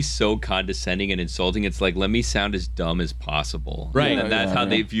always so condescending and insulting. It's like, let me sound as dumb as possible. Right. And that's how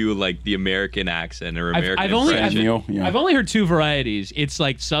they view the American accent or American I've only impression. I've only heard two varieties. It's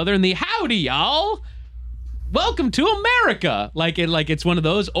like Southern, the howdy y'all, welcome to America. It's one of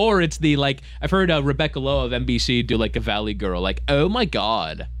those, or it's the I've heard Rebecca Lowe of NBC do a Valley Girl, oh my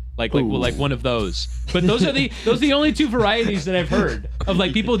god. Like one of those, but those are the only two varieties that I've heard of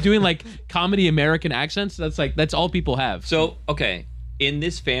people doing comedy American accents. That's all people have. So, okay, in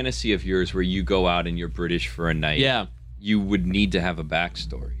this fantasy of yours where you go out and you're British for a night, Yeah. you would need to have a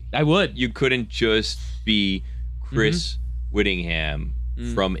backstory. I would. You couldn't just be Chris Whittingham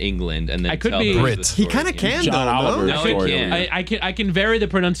from England and then I could tell be the Brit. story. He kind of can, John though. Oliver No? No, story. he can't. I can vary the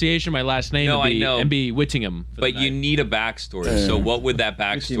pronunciation of my last name No, and, I know. and be Whittingham. for the But you night. need a backstory. So what would that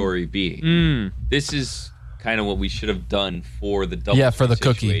backstory be? This is kind of what we should have done for the double for the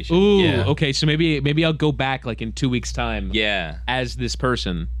cookie. situation. Ooh, Yeah. okay. So maybe I'll go back in 2 weeks' time. Yeah. As this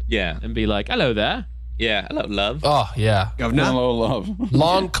person. Yeah. And be like, hello there. Yeah. Hello, love. Oh yeah, Governor? Hello, love.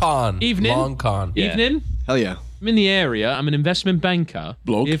 Long con. Evening. Long con. Yeah. Evening. Hell yeah. I'm in the area. I'm an investment banker.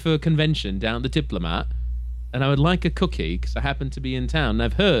 Bloke. Here for a convention down at the Diplomat. and I would like a cookie because I happen to be in town. And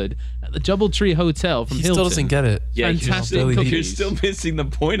I've heard at the DoubleTree Hotel from He Hilton. still doesn't get it. Yeah, fantastic you're cookies. still missing the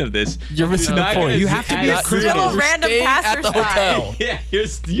point of this. You're missing the point. You have to be a Still a random at the passersby. hotel. Yeah,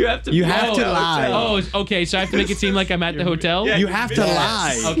 you have to. You have to lie. Oh, okay. So I have to make it seem like I'm at the hotel. Yeah, You have to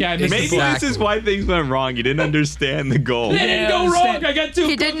lie. Okay, I missed Maybe the this is why things went wrong. You didn't understand the goal. It didn't go wrong. I got 2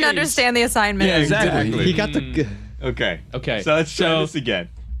 He didn't cookies. understand the assignment. Yeah, exactly. He got the. Okay. Okay. So let's try this again.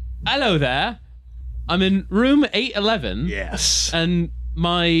 Hello there. I'm in room 811. Yes. And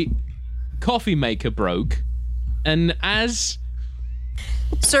my coffee maker broke. And as...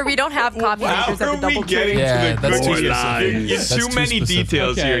 Sir, we don't have coffee makers at the DoubleTree. Yeah, that's too There's specific. too many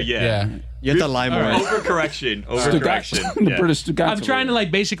details Okay. here. Yeah. You have to lie more. Overcorrection. The British Stugotz. I'm trying to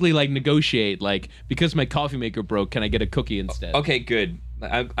like basically like negotiate like because my coffee maker broke, can I get a cookie instead? Okay, good.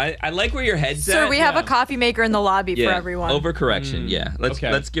 I like where your head's at. Sir, we have a coffee maker in the lobby for everyone. Overcorrection. Yeah.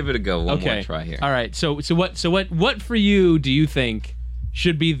 Let's give it a go. One more try here. All right. So what for you do you think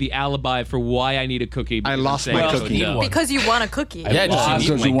should be the alibi for why I need a cookie? I lost my cookie. Because you want a cookie. Yeah,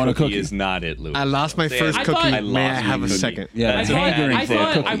 just you want a cookie. Is not it, Lou. I lost my first I cookie. thought- May I have a second? Yeah, I it's a thought, hindering I for a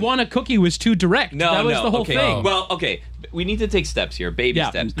thought cookie. I want a cookie was too direct. No, that was no. the whole okay. thing. Well, okay. We need to take steps here, baby Yeah.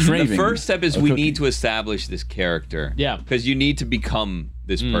 steps. Craving The first step is a we cookie. need to establish this character. Yeah. Because you need to become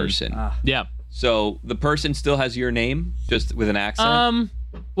this person. Yeah. So the person still has your name, just with an accent.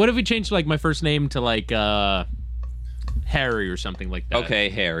 What if we changed like my first name to like Harry or something like that? Okay,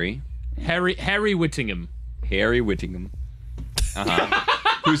 Harry. Harry Whittingham. Harry Whittingham.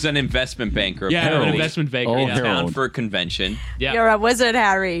 Who's an investment banker. Yeah, apparently. an investment banker. Oh, yeah. Harold. Down for a convention. Yeah. You're a wizard,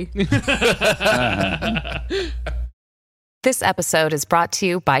 Harry. This episode is brought to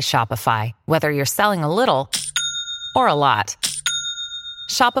you by Shopify. Whether you're selling a little or a lot,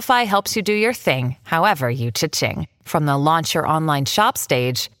 Shopify helps you do your thing, however you cha-ching. From the launch your online shop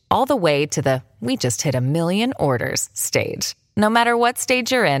stage, all the way to the we just hit 1 million orders stage. No matter what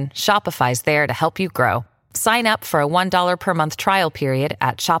stage you're in, Shopify's there to help you grow. Sign up for a $1 per month trial period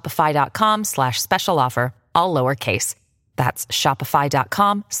at shopify.com/special offer, all lowercase. That's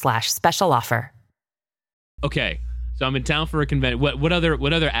shopify.com/special offer. Okay, so I'm in town for a convention. What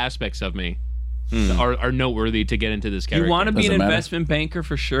other aspects of me are noteworthy to get into this character? You want to be Doesn't an matter. investment banker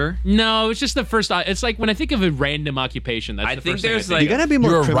for sure? No, it's just the first. It's like when I think of a random occupation. That's I the think first thing there's I like You gotta be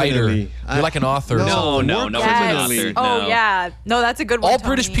more You're a writer. criminally. You're like an author. No, more no, criminally. it's an author. Oh, No. yeah. No, that's a good one. All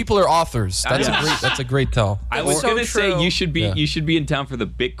British Tony. people are authors. That's Yes. a great tell. I was so gonna say true. you should be in town for the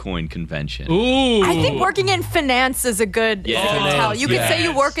Bitcoin convention. Ooh. I think working in finance is a good tell. You could say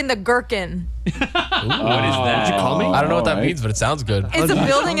you work in the Gherkin. What is that? Did you call me? I don't know what that Alright. means, but it sounds good. It's a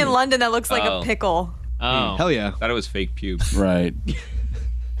building in London that looks like Oh. a pickle. Oh. Hell yeah. Thought it was fake pubes. Right.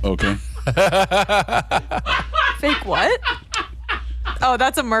 Okay. Fake what? Oh,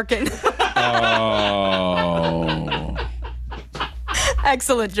 that's a merkin. Oh.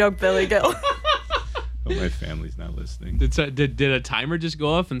 Excellent joke, Billy Gill. But my family's not listening. Did a timer just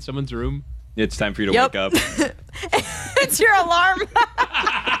go off in someone's room? It's time for you to Yep. wake up. It's your alarm.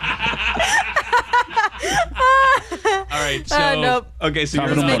 All right. So Nope. Okay, so Top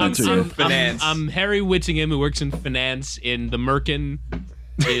you're of the in morning to you. finance. I'm Harry Whittingham, who works in finance in the Merkin.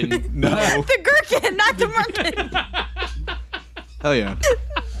 No. The Gherkin, not the merkin. Hell yeah.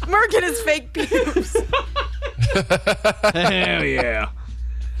 Merkin is fake pubes. Hell yeah.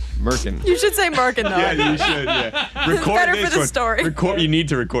 Merkin. You should say merkin, though. Yeah, you should. Yeah. Record Better this for the one. story. You need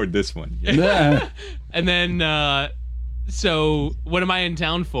to record this one. Yeah. Yeah. And then, so what am I in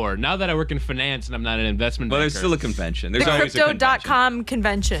town for? Now that I work in finance and I'm not an investment Well, banker. there's still a convention. There's The always a convention. Crypto.com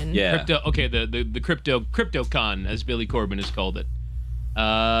convention. Yeah. Crypto. Okay, the CryptoCon, as Billy Corbin has called it.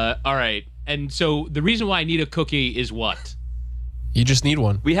 All right. And so the reason why I need a cookie is what? You just need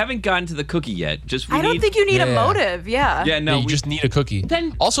one. We haven't gotten to the cookie yet. I don't think you need a Yeah. motive. Yeah. Yeah, no. you just need a cookie.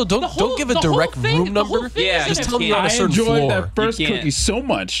 Then Also, don't give a direct room number. Yeah, Just you tell me you're on a I certain enjoyed floor. that first You can't. cookie so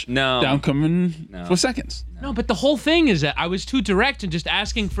much. No. Down coming No. for seconds. No, but the whole thing is that I was too direct and just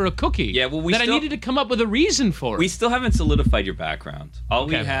asking for a cookie. Yeah, well, we that still- I needed to come up with a reason for it. We still haven't solidified your background. All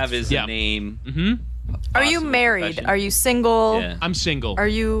we Okay. have is Yeah. a name. Mm-hmm. Are you possible married? profession. Are you single? Yeah. I'm single. Are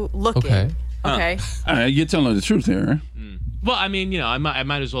you looking? Okay. Okay. All right, you're telling the truth here. Well, I mean, I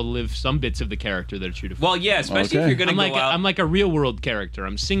might as well live some bits of the character that are true to. Well, yeah, especially if Okay. you're gonna I'm go like out. I'm like a real world character.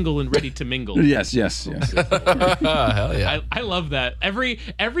 I'm single and ready to mingle. Yes. Hell yeah. I love that.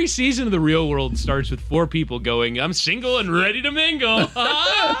 Every season of the Real World starts with 4 people going, "I'm single and ready to mingle."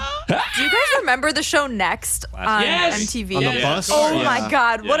 Do you guys remember the show Next on Yes! MTV? On the bus? Oh Yeah. my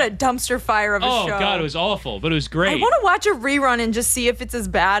God! What a dumpster fire of a Oh show. God, it was awful, but it was I great. want to watch a rerun and just see if it's as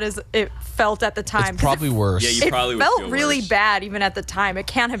bad as it felt at the time. It's probably worse. Yeah, you It probably would felt feel really worse. bad even at the time. It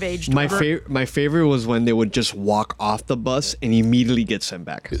can't have aged. My favorite was when they would just walk off the bus and immediately get sent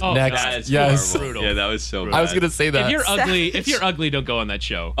back. Oh, Next. yes. Brutal. Yeah, that was so bad. I was gonna say that. If you're ugly, don't go on that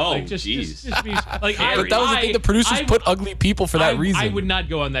show. Oh, jeez. But that was the thing. The producers put ugly people for that reason. I would not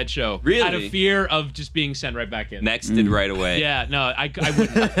go on that show. Really? Out of fear of just being sent right back in. Nexted right away. Yeah, no, I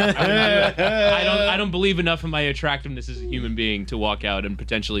wouldn't. I don't believe enough in my attractiveness as a human being to walk out and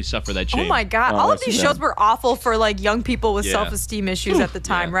potentially suffer that shame. Oh my God! All of these shows were awful for like young people with self-esteem issues at the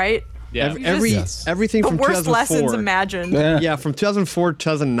time, right? Yeah. Everything the from worst 2004. lessons imagined. Yeah, from 2004 to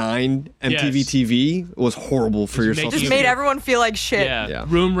 2009, MTV TV was horrible for your self-esteem. Just made everyone feel like shit. Yeah.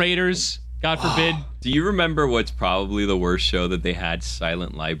 Room Raiders, God forbid. Do you remember what's probably the worst show that they had?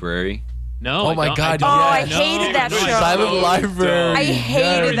 Silent Library. No. Oh my God! I hated that show. Silent Library. I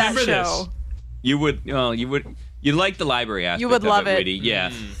hated that show. You like the library aspect. You would love of it, Witty.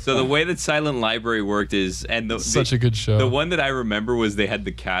 Yeah. So the way that Silent Library worked is, such a good show. The one that I remember was they had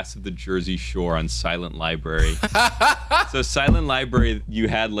the cast of the Jersey Shore on Silent Library. So Silent Library, you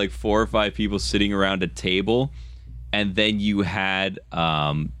had like 4 or 5 people sitting around a table, and then you had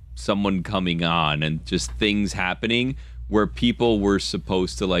someone coming on and just things happening where people were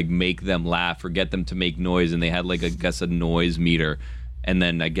supposed to like make them laugh or get them to make noise, and they had like a noise meter. And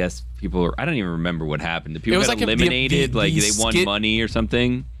then I guess I don't even remember what happened. The people got eliminated, they won money or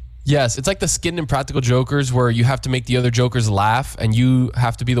something. Yes, it's like the Skid and Impractical Jokers where you have to make the other jokers laugh and you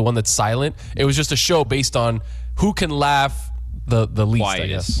have to be the one that's silent. It was just a show based on who can laugh the least, I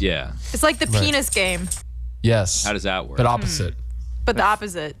guess. Yeah. It's like the penis game. Yes. How does that work? But opposite. But the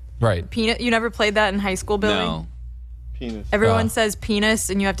opposite. Right. You never played that in high school, Billy? No. Penis. Everyone says penis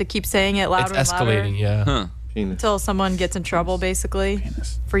and you have to keep saying it louder It's and louder. escalating, yeah. Huh. Until someone gets in trouble, basically,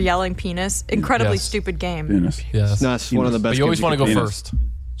 for yelling penis. Incredibly stupid game. Penis. Yes. No, it's one of the best. But you always want to go Penis. first.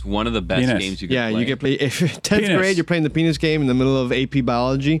 It's one of the best games you can play. Yeah, you can play. If 10th grade, you're playing the penis game in the middle of AP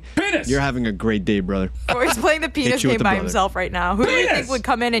biology. Penis. You're having a great day, brother. Or he's playing the penis you with game the by brother. himself right now. Who do you think would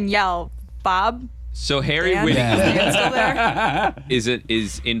come in and yell? Bob? So Harry Dan? Whittingham Is Dan still there?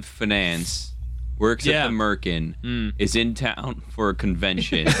 is in finance. Works at the Merkin, is in town for a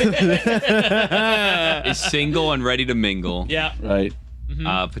convention, is single and ready to mingle. Yeah. Right.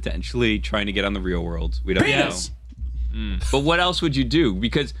 Potentially trying to get on the Real World. We don't know. But what else would you do?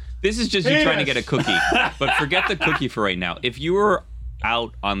 Because this is just you trying to get a cookie. But forget the cookie for right now. If you were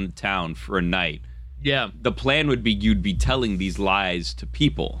out on town for a night, the plan would be you'd be telling these lies to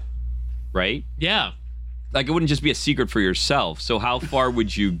people, right? Yeah. Like it wouldn't just be a secret for yourself. So how far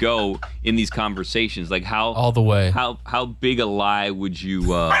would you go in these conversations? Like how all the way. How big a lie would you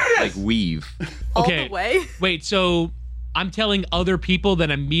like weave? All the way? Wait, so I'm telling other people that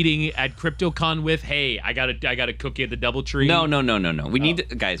I'm meeting at CryptoCon with, hey, I got a cookie at the DoubleTree. No. We need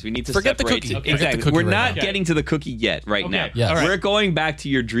to, guys. We need to Forget separate. the cookie. Exactly. Forget the cookie We're right not now. getting to the cookie yet now. Yes. All right. We're going back to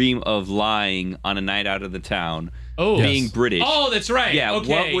your dream of lying on a night out of the town. Oh. Being Yes. British. Oh, that's right. Yeah.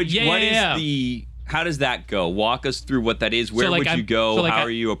 Okay. What is the? How does that go? Walk us through what that is. Where would you go? How are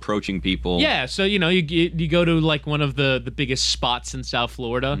you approaching people? Yeah, so you go to like one of the biggest spots in South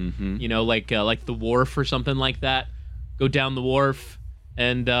Florida, like the wharf or something like that. Go down the wharf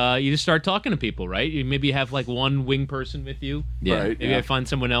and you just start talking to people, right? You maybe have like one wing person with you. Yeah. Right, Maybe I find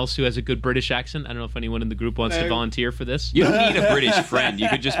someone else who has a good British accent. I don't know if anyone in the group wants to volunteer for this. You don't need a British friend. You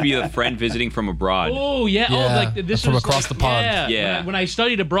could just be a friend visiting from abroad. Oh yeah. Oh, like this from was across the pond. Yeah. When I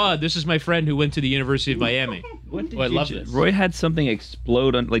studied abroad, this is my friend who went to the University of Miami. I love this. Roy had something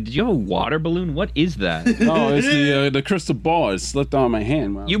explode on. Like, did you have a water balloon? What is that? Oh, it's the crystal ball. It slipped on my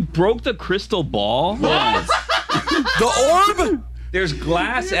hand. Wow. You broke the crystal ball? What? The orb? There's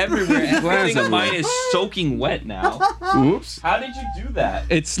glass everywhere. Everything of mine is soaking wet now. Oops. How did you do that?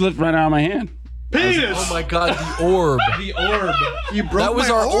 It slipped right out of my hand. Penis. Oh my God, the orb. The orb. You broke That was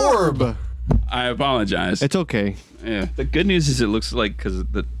my our orb. I apologize. It's okay. Yeah. The good news is it looks like because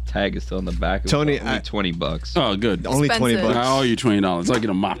the tag is still on the back. Tony, only $20. Oh, good. Only Expensive. $20. I owe you $20. I'll get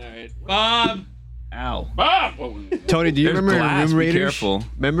a mop. All right. Bob. Ow. Bob! Tony, do you There's remember glass, in Room be Raiders? careful.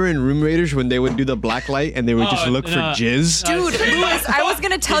 Remember in Room Raiders when they would do the black light and they would just look for jizz? Dude, Lewis, I was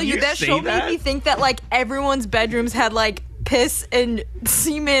going to tell you, that say show that? made me think that like everyone's bedrooms had like piss and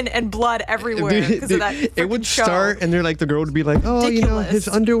semen and blood everywhere because of that. It would freaking show. start and they're like, the girl would be like, oh, you know, his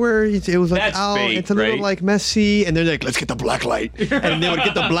underwear, it was like, That's oh, fake, it's a little right? like messy. And they're like, let's get the black light. And they would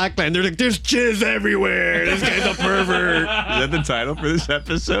get the black light and they're like, there's jizz everywhere. This guy's a pervert. Is that the title for this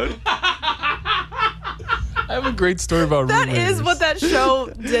episode? I have a great story about That roommates. is what that show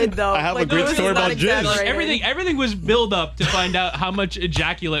did, though. I have a great story about jizz. Everything was build up to find out how much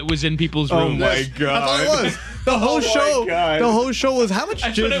ejaculate was in people's Oh rooms. my god! That's all it was. The whole show. God. The whole show was how much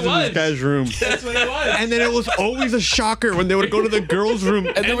That's jizz what is it in was. this guy's room. That's what it was. And then it was always a shocker when they would go to the girls' room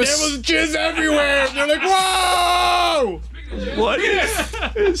and there was jizz everywhere. And they're like, "Whoa! What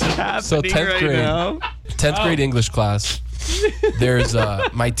is happening So 10th right grade, now? 10th grade English class. There's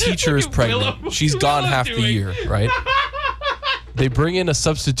my teacher is pregnant. She's gone half the year, right? They bring in a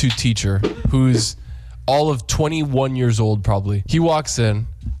substitute teacher who's all of 21 years old probably. He walks in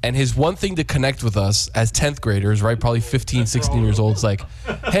and his one thing to connect with us as 10th graders, right? Probably 15, 16 years old is like,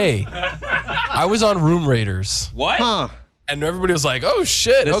 "Hey, I was on Room Raiders." What? Huh? And everybody was like, "Oh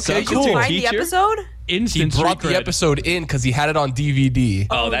shit, The okay, substitute cool." Find the episode? He Instant brought street the cred. episode in because he had it on DVD.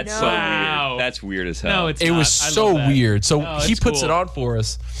 Oh, that's so Wow. weird. That's weird as hell. No, it's It not. was I so love that. weird. So No, he it's puts cool. it on for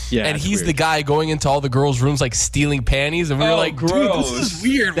us. Yeah, and it's he's weird. the guy going into all the girls' rooms like stealing panties. And we were like, dude, this is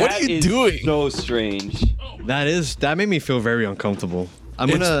weird. What are That you is doing? So strange. That made me feel very uncomfortable.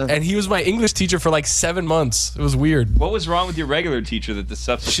 And he was my English teacher for like 7 months. It was weird. What was wrong with your regular teacher that the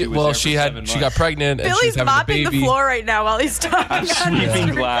substitute was there She for got 7 months? pregnant and Billy's she's having a mopping baby. the floor right now while he's talking. I'm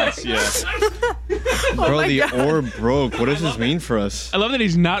sweeping glass, yeah. Bro, the orb broke. What does this mean for us? I love that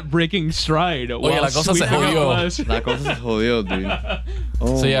he's not breaking stride. yeah, while la cosa se sweeping up jodió. glass. La cosa se jodió,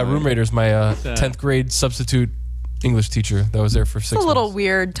 dude. So yeah, Room Raiders, my 10th grade substitute English teacher that was there for 6 It's a little months.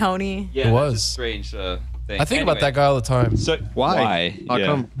 weird, Tony. Yeah, It that's a was. strange thing. I think about that guy all the time. So why? How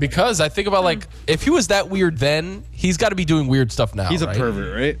come? Because I think about like, if he was that weird then, he's got to be doing weird stuff now. He's a right?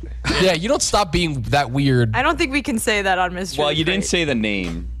 pervert, right? Yeah, you don't stop being that weird. I don't think we can say that on Mystery. Well, you didn't Crate. say the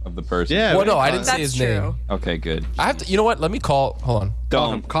name of the person. Yeah. Well, no, I didn't say That's his true. name. Okay, good. I have to. You know what? Let me call. Hold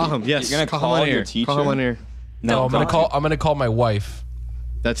on. Call him. Yes. You're gonna call call him on your air. teacher? Call him on air. No, I'm gonna call my wife.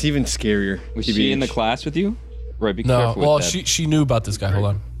 That's even scarier. Was she in the class with you? Right. Be No, careful. well, with that. she knew about this guy. Hold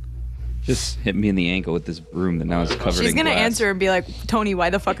on. just hit me in the ankle with this broom that now is covered She's in gonna glass. answer and be like, Tony, why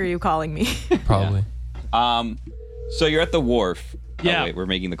the fuck are you calling me? Probably. So you're at the wharf. Yeah. Oh, wait, we're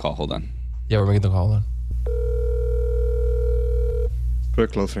making the call. Hold on. Yeah, we're making the call. Hold on. Put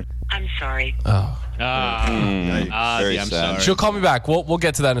it closer. I'm sorry. Oh. Very I'm sad. sorry. She'll call me back. We'll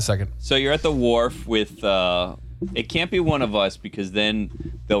get to that in a second. So you're at the wharf with. It can't be one of us because then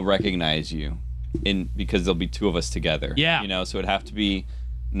they'll recognize you, because there'll be two of us together. Yeah. You know, so it'd have to be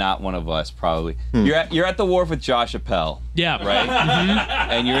not one of us probably. You're at the wharf with Josh Appel. Yeah. Right.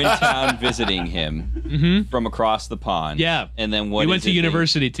 And you're in town visiting him from across the pond. Yeah. And then what? We went is to it that-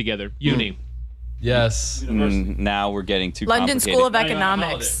 university together. Uni. Yes. Now we're getting too London complicated. School of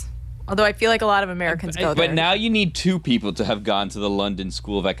Economics. Although I feel like a lot of Americans go there. But now you need two people to have gone to the London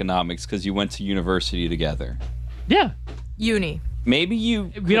School of Economics because you went to university together. Yeah. Uni. Maybe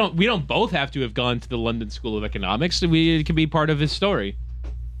you. We don't both have to have gone to the London School of Economics. It can be part of his story.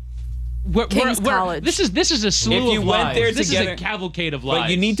 King's College. This is a slew If you of went lies. there This together, is a cavalcade of lies. But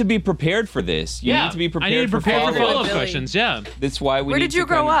you need to be prepared for this. You need to be prepared. I need to prepare for follow-up. follow-up questions. Yeah. That's why we. Where need did you to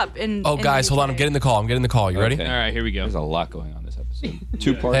grow kinda- up? In Oh, in guys, the hold on. I'm UK? getting the call. You ready? Okay. All right, here we go. There's a lot going on this episode.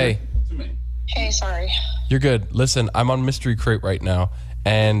 Two-part. Hey, Hey, sorry. you're good. Listen, I'm on Mystery Crate right now,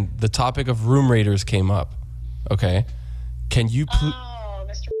 and the topic of Room Raiders came up. Okay, can you please, Oh,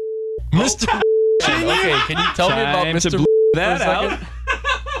 Mr. Mr. Okay, can you tell me about Time to Mr. bleep for a that second?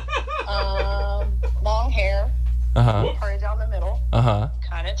 out. Long hair, Uh-huh. parted down the middle, Uh-huh.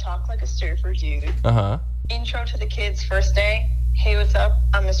 kind of talk like a surfer dude. Uh-huh. Intro to the kids' first day. Hey, what's up?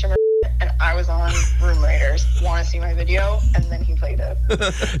 I'm Mr. And I was on Room Raiders. Want to see my video? And then he played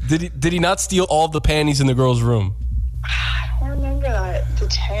it. Did he not steal all the panties in the girl's room? I don't remember that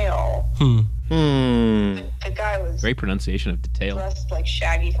detail. The guy was Great pronunciation of detail. dressed like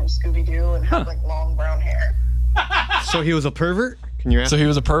Shaggy from Scooby-Doo and had like long brown hair. So he was a pervert? Can you ask? So he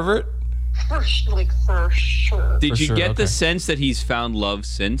was a pervert? For sure. Did For you sure, get okay. the sense that he's found love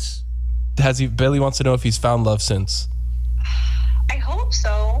since? Billy wants to know if he's found love since. I hope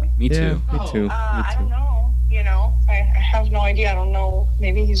so. Me Yeah, too. me too. I don't know. You know, I have no idea. I don't know.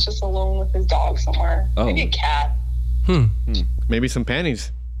 Maybe he's just alone with his dog somewhere. Oh. Maybe a cat. Maybe some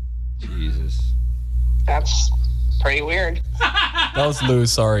panties. Jesus. That's pretty weird. That was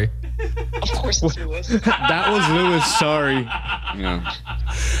Lewis, sorry. Of course it's Lewis. That was Lewis. Sorry. Yeah.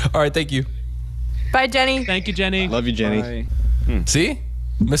 All right, thank you. Bye, Jenny. Thank you, Jenny. Love you, Jenny. See?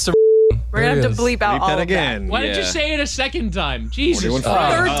 Mr. We're gonna have to bleep out Bleep all that of again. Why did you Yeah. say it a second time? Jesus. 41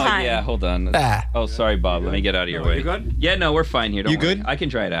 Christ. Third Oh, time. yeah, hold on. Ah. Oh, sorry, Bob. Let me get out of your way. You good? Yeah, no, we're fine here. Don't You worry. good? I can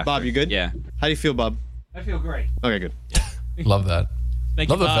try it after. Bob, you good? Yeah. How do you feel, Bob? I feel great. Okay, good. Love that. Thank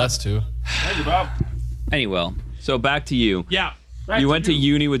Love you, the Bob. vest, too. Thank you, Bob. Anyway, so back to you. Yeah. You went to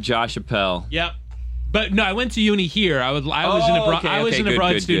uni with Josh Appel. Yep. But no, I went to uni here. I was an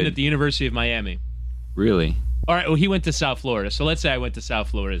abroad student at the University of Miami. Really? All right. Well, he went to South Florida. So let's say I went to South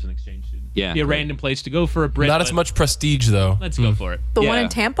Florida as an exchange student. Yeah. Be a random place to go for a Brit. Not as much prestige though. Let's go for it. The one in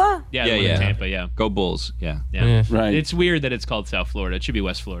Tampa? Yeah, the one in Tampa. Yeah. Go Bulls. Yeah. Right. It's weird that it's called South Florida. It should be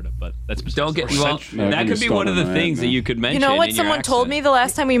West Florida, but that's that could be one of the things that you could mention. You know what someone told me the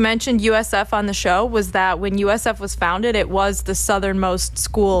last time we mentioned USF on the show was that when USF was founded, it was the southernmost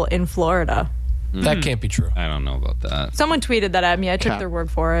school in Florida. That can't be true. I don't know about that. Someone tweeted that at me. I took their word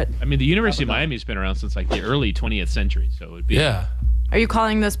for it. I mean, the University of Miami has been around since like the early 20th century, so it would be. Yeah. Are you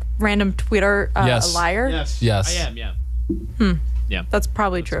calling this random tweeter a liar? Yes. Yes. I am. Yeah. Yeah. That's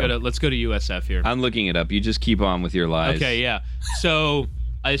probably true. Let's go to USF here. I'm looking it up. You just keep on with your lies. Okay. Yeah. So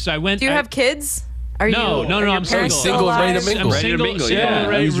I went. Do you have kids? No. I'm single. Single, ready to mingle. I'm single.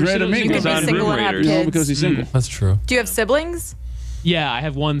 He's ready to mingle. You can be single and have kids. Because he's single. That's true. Do you have siblings? Yeah, I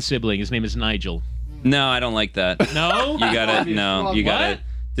have one sibling. His name is Nigel. No, I don't like that. No? You gotta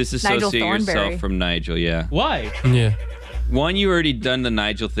disassociate yourself from Nigel, yeah. Why? Yeah. One, you already done the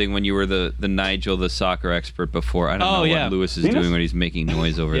Nigel thing when you were the Nigel, the soccer expert before. I don't know what Lewis is doing when he's making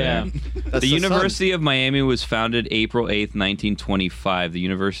noise over there. The University of Miami was founded April 8th, 1925. The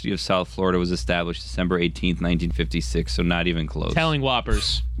University of South Florida was established December 18th, 1956, so not even close. Telling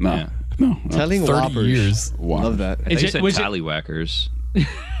whoppers. No. Yeah. No. Telling 30 whoppers. years. Wow. Love that. I think you said tallywhackers.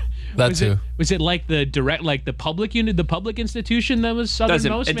 That too. Was it like the public unit, the public institution that was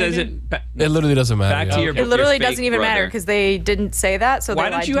southernmost? It doesn't. It literally doesn't matter. Back to your. It literally your doesn't even matter because they didn't say that. So why they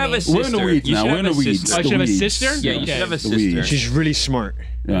don't lied you to have me. a sister? We're in the weeds now. We're in the weeds. Oh, you should have a sister? Yeah, you should have a The weeds. sister. She's really smart.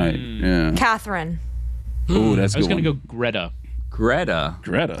 Right. Yeah. Catherine. Oh, that's I was going to go Greta. Greta.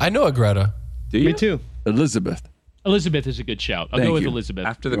 I know a Greta. Do you? Me too. Elizabeth. Elizabeth is a good shout. I'll Thank go with you. Elizabeth.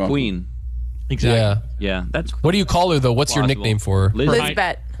 After the Queen. Exactly. Yeah, that's. What do you call her though? What's your plausible. nickname for her?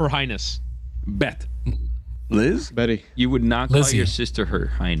 Lizbeth. Her Highness. Bet. Liz? Betty. You would not call Lizzie. your sister Her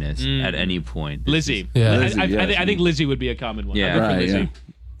Highness at any point. Lizzie. Yeah. Lizzie, I think Lizzie would be a common one. Yeah. I'll go for Right, Lizzie. yeah.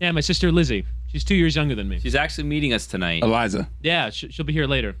 Yeah, my sister Lizzie. She's 2 years younger than me. She's actually meeting us tonight. Eliza. Yeah, she'll be here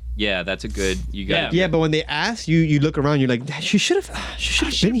later. Yeah, that's a good. You got. Yeah, but when they ask you look around. You're like, she should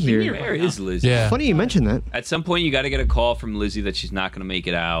have been here. Where is Lizzie? Yeah. Funny you mentioned that. At some point, you got to get a call from Lizzie that she's not going to make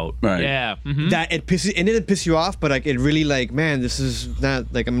it out. Right. Yeah. That it didn't piss you off, but like it really like, man, this is not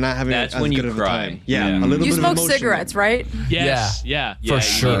like I'm not having That's as when good you of a cry. time. Yeah, Yeah. a little You bit smoke of emotion. cigarettes, right? Yes. Yeah. Yeah, For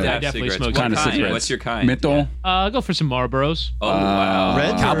sure. You need to I have definitely cigarettes. smoke What Kind of kind? cigarettes. What's your kind? Menthol. I'll go for some Marlboros. Oh wow.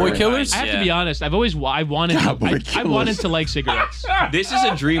 Red? Cowboy Killers? I have to be honest. I wanted to like cigarettes. This is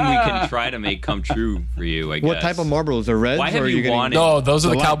a dream we can try to make come true for you. I guess. What type of Marlboros? The reds? Why have or are you getting- wanted? No, those are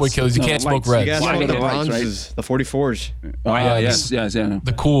the The Cowboy lights. Killers. You No, can't the smoke lights. reds. You guys Why know the can't lights, bronzes, the 44s. Oh, yeah, yes.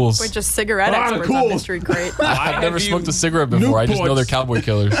 The Cools. We're just cigarette Ah, experts cool. on Mystery Crate. I've never smoked a cigarette before. I just know they're Cowboy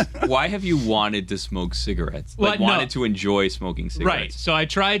Killers. Why have you wanted to smoke cigarettes? Like Well, no. wanted to enjoy smoking Right. cigarettes? So I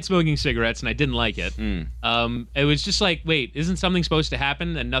tried smoking cigarettes and I didn't like it. It was just like, wait, isn't something supposed to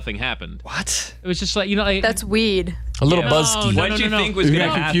happen? And nothing happened. What? It was just like, like, That's weed. A little No, buzzkey. no, What no, did you no. think was going to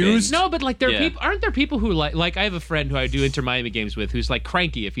happen? No, but like there are Yeah. people. Aren't there people who like I have a friend who I do Inter Miami games with who's like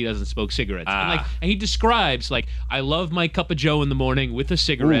cranky if he doesn't smoke cigarettes. And he describes like I love my cup of Joe in the morning with a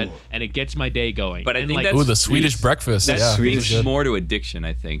cigarette and it gets my day going. But I and think like, that's- Ooh, the Swedish breakfast. That Yeah. speaks more to addiction,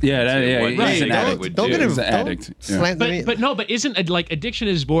 I think. Yeah, than to what he's an cigarette addict. would Don't do. get him. He's an addict. Yeah. but isn't like addiction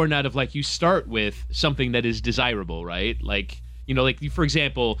is born out of like you start with something that is desirable, right? Like for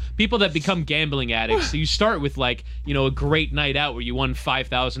example, people that become gambling addicts, you start with like, a great night out where you won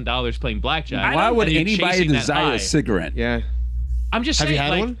 $5,000 playing blackjack. Why would and you're anybody chasing that desire high. a cigarette? Yeah. I'm just Have saying. you had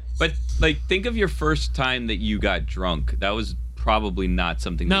like, one? But like, think of your first time that you got drunk. That was probably not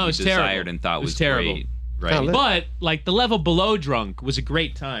something No, that you it's desired terrible. and thought It was was terrible. great. Right? But like the level below drunk was a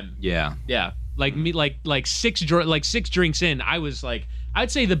great time. Yeah. Yeah. Like me, like six drinks in, I was like, I'd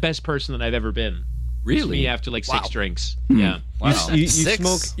say the best person that I've ever been. Really? Me after like 6 drinks. Yeah. Wow. You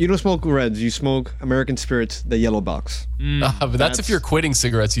smoke. You don't smoke reds. You smoke American Spirits, the yellow box. But that's if you're quitting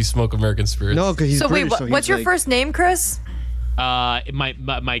cigarettes, you smoke American Spirits. No, because he's So wait, British. So what's he's your like, first name, Chris?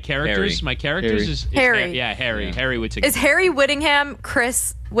 My characters. Harry. My characters is Harry. Harry. Yeah. Harry Whittingham. Is Harry Whittingham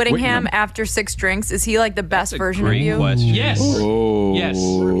Chris Whittingham after 6 drinks? Is he like the best version of Great you? question. Yes. Oh. Yes.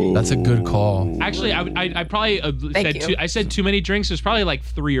 That's a good call. Actually, I probably Thank you. I said too many drinks. There's probably like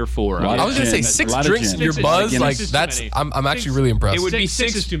 3 or 4. Lot I was gonna say gin. 6 A lot of drinks gin. in your Six buzz. is Like too that's. many. I'm actually really impressed. It would be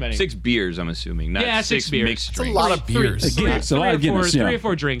Six is too many. 6 beers, I'm assuming. Not Yeah, 6 beers. mixed It's a drinks. lot of beers. Again, it's a lot of Guinness, yeah. 3 or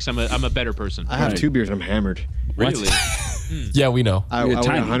 4 drinks. I'm a better person. I have Right. 2 beers and I'm hammered. Really? Yeah, we know. I You're weigh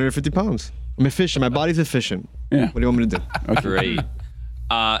tiny. 150 pounds. I'm efficient. My body's efficient. Yeah. What do you want me to do? Great.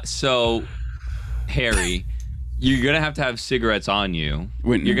 So, Harry, you're gonna have to have cigarettes on you.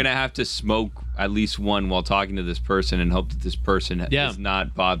 Whitney. You're gonna have to smoke. at least one while talking to this person and hope that this person is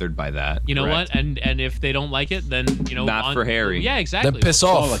not bothered by that. You know what? And if they don't like it, then not for Harry. Yeah, exactly. Then piss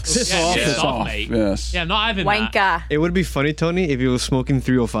off. Piss off, mate. Yes. Yeah, not even Wanka. that. It would be funny, Tony, if he was smoking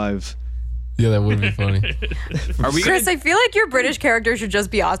 305s. Yeah, that would be funny. Chris, I feel like your British character should just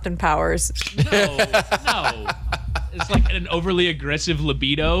be Austin Powers. No. It's like an overly aggressive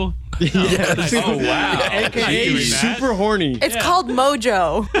libido. Oh, wow. AKA super horny. It's called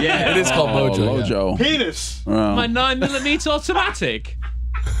Mojo. Yeah, it is called Mojo. Mojo. Penis. My 9mm automatic.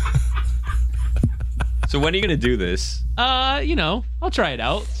 So when are you going to do this? I'll try it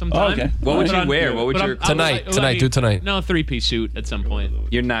out sometime. Okay. What would you wear? What would your... Tonight. Do it tonight. No, 3-piece suit at some point.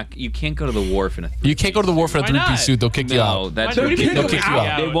 You can't go to the wharf in a 3-piece. You can't go to the wharf in a 3-piece suit. They'll kick you out. That's They'll kick you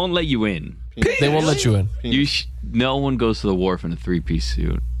out. They won't let you in. They won't let you in. No one goes to the wharf in a 3-piece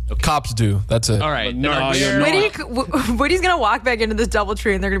suit. Cops do. That's it. All right. Woody's gonna walk back into this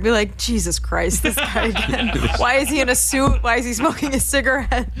DoubleTree and they're gonna be like, Jesus Christ, this guy again. Why is he in a suit? Why is he smoking a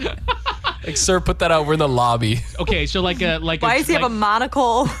cigarette? Like, sir, put that out. We're in the lobby. Okay, so why does he have a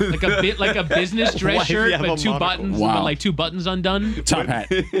monocle? Like a business dress shirt, but two buttons, but like two buttons undone. Top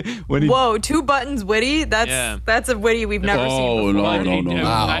hat. Whoa, 2 buttons Witty? That's a Witty we've never seen before. No.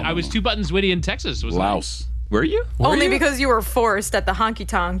 Wow. I was 2 buttons Witty in Texas. Was Louse. Were you? Only because you were forced at the honky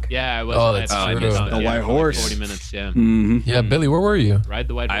tonk. Yeah, I was. Oh, that's true. The White Horse. 40 minutes, yeah. Mm-hmm. Yeah, Billy, where were you? Ride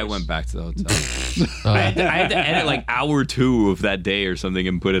the White Horse. I went back to the hotel. I had to edit like hour 2 of that day or something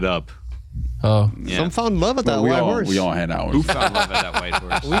and put it up. Oh. Yeah. Some found love at that White Horse. We all had ours. Who found love at that White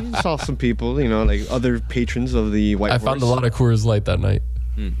Horse? We saw some people, like other patrons of the White Horse. I found a lot of Coors Light that night.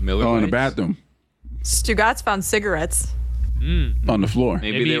 Miller in the bathroom. Stugatz found cigarettes. On the floor.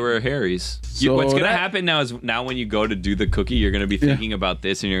 Maybe they were Harry's. What's going to happen now is when you go to do the cookie, you're going to be thinking about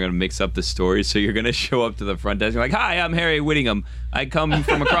this and you're going to mix up the stories. So you're going to show up to the front desk. You're like, hi, I'm Harry Whittingham. I come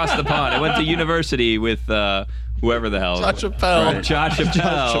from across the pond. I went to university with whoever the hell. Josh Chappelle. Right, Josh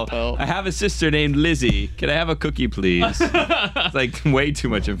Chappelle. I have a sister named Lizzie. Can I have a cookie, please? It's like way too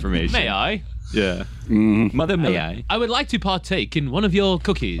much information. May I? Yeah. Mother, may I? I would like to partake in one of your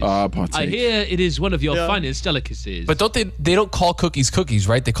cookies. Partake. I hear it is one of your finest delicacies. But they don't call cookies cookies,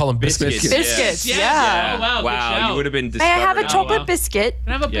 right? They call them biscuits. Biscuits, yeah. Oh, wow, you would have been May I have a chocolate biscuit? Can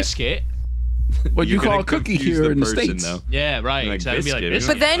I have a biscuit? What you call a cookie here in the States. Though. Yeah, right. Like exactly. biscuit.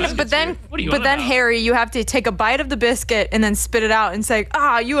 Like biscuit. But then Harry, you have to take a bite of the biscuit and then spit it out and say,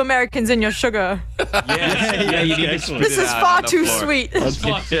 you Americans and your sugar. Yeah, you need to spit This it is out far on the too floor. sweet. It's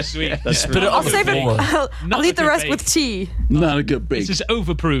far too sweet. Spit it I'll on the save floor. it. I'll eat the rest with tea. Not a good bake. This is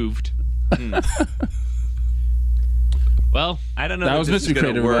overproved. Well, I don't know. That was Mr.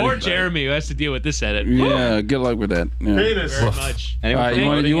 Creative. Or Jeremy, who has to deal with this edit. Yeah, good luck with that. Yeah. Very much. All right,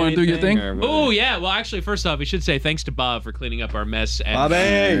 you want to do your thing? Oh, yeah. Well, actually, first off, we should say thanks to Bob for cleaning up our mess. And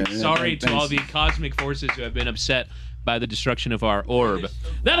Bobby! Sorry to all the cosmic forces who have been upset by the destruction of our orb.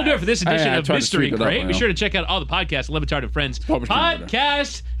 That'll do it for this edition of Mystery Crate. Be sure to check out all the podcasts, Levitard and Friends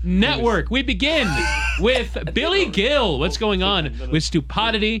Podcast Network. We begin with Billy Gill. What's going on with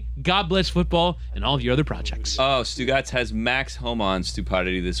Stupidity, God Bless Football, and all of your other projects? Oh, Stugatz has Max home on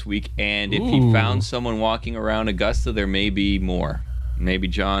Stupidity this week, and if he found someone walking around Augusta, there may be more. Maybe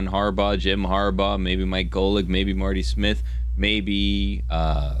John Harbaugh, Jim Harbaugh, maybe Mike Golick, maybe Marty Smith, maybe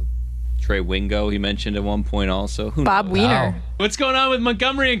Trey Wingo, he mentioned at one point also. Bob Wiener. What's going on with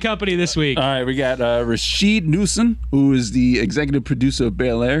Montgomery and Company this week? All right, we got Rashid Newsom, who is the executive producer of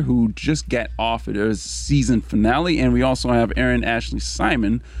Bel Air, who just got off at their season finale. And we also have Aaron Ashley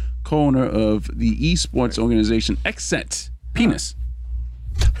Simon, co-owner of the esports organization XSET Penis.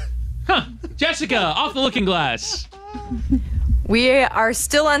 Jessica, off the looking glass. We are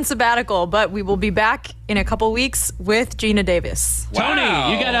still on sabbatical, but we will be back in a couple weeks with Gina Davis. Tony,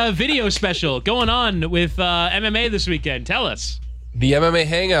 you got a video special going on with MMA this weekend. Tell us. The MMA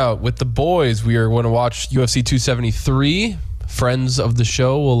Hangout with the boys. We are going to watch UFC 273. Friends of the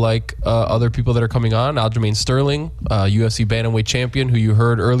show will like other people that are coming on. Aljamain Sterling, UFC Bantamweight champion, who you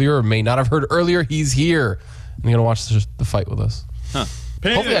heard earlier or may not have heard earlier. He's here. And you're going to watch the fight with us. Huh.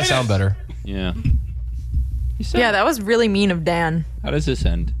 Hopefully I sound better. Yeah. Yeah, that was really mean of Dan. How does this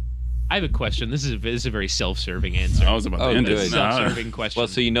end? I have a question. This is a very self-serving answer. I was about to end it. Self-serving question. Well,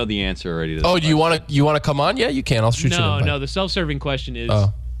 so you know the answer already. To do you want to come on? Yeah, you can. I'll shoot you. No. The self-serving question is: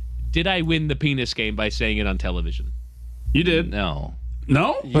 did I win the penis game by saying it on television? You did. No.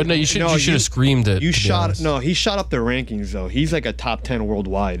 But no, you should have screamed it. He shot up the rankings though. He's like a top 10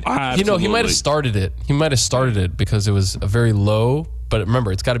 worldwide. He might have started it. He might have started it because it was a very low. But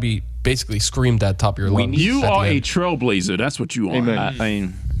remember, it's got to be basically screamed at top of your lungs. You are a trailblazer. That's what you are. Amen. I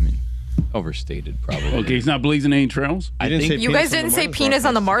mean, Overstated, probably. Okay, he's not blazing any trails. I didn't say you guys didn't say penis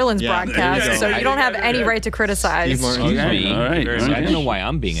on the Marlins broadcast, so you don't have any right to criticize. Excuse me. All right. I don't know why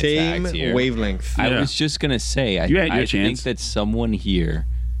I'm being attacked here. Same wavelength. I was just gonna say, I think that someone here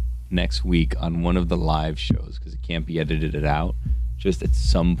next week on one of the live shows, because it can't be edited out, just at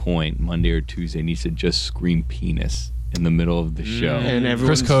some point, Monday or Tuesday, needs to just scream penis in the middle of the show. And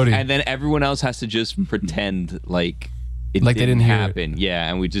Chris Cody. And then everyone else has to just pretend like it like didn't hear happen. Yeah,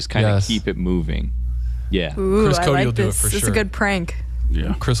 and we just kind of keep it moving. Yeah. Ooh, Chris Cody I like will do this. it for This sure. is a good prank.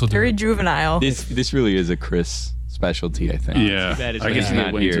 Yeah. Chris will do Very it. juvenile. This really is a Chris specialty, I think. Yeah. I guess he's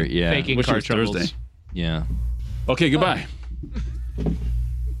not here. Yeah. Faking car troubles. Thursday. Yeah. Okay, goodbye.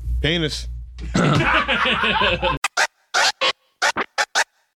 Penis.